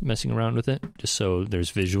episodes messing around with it, just so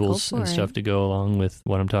there's visuals and stuff to go along with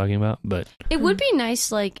what I'm talking about. But it would be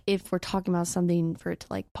nice, like if we're talking about something, for it to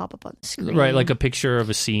like pop up on the screen, right? Like a picture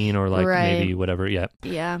of a scene or like maybe whatever. Yeah,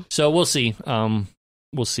 yeah. So we'll see.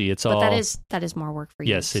 We'll see. It's but all that is more work for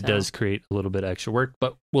you. Yes, it does create a little bit of extra work,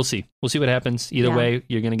 but we'll see. We'll see what happens. Either way,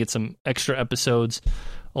 you're going to get some extra episodes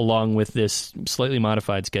along with this slightly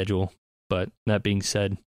modified schedule. But that being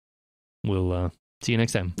said, we'll see you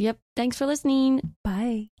next time. Yep. Thanks for listening. Bye.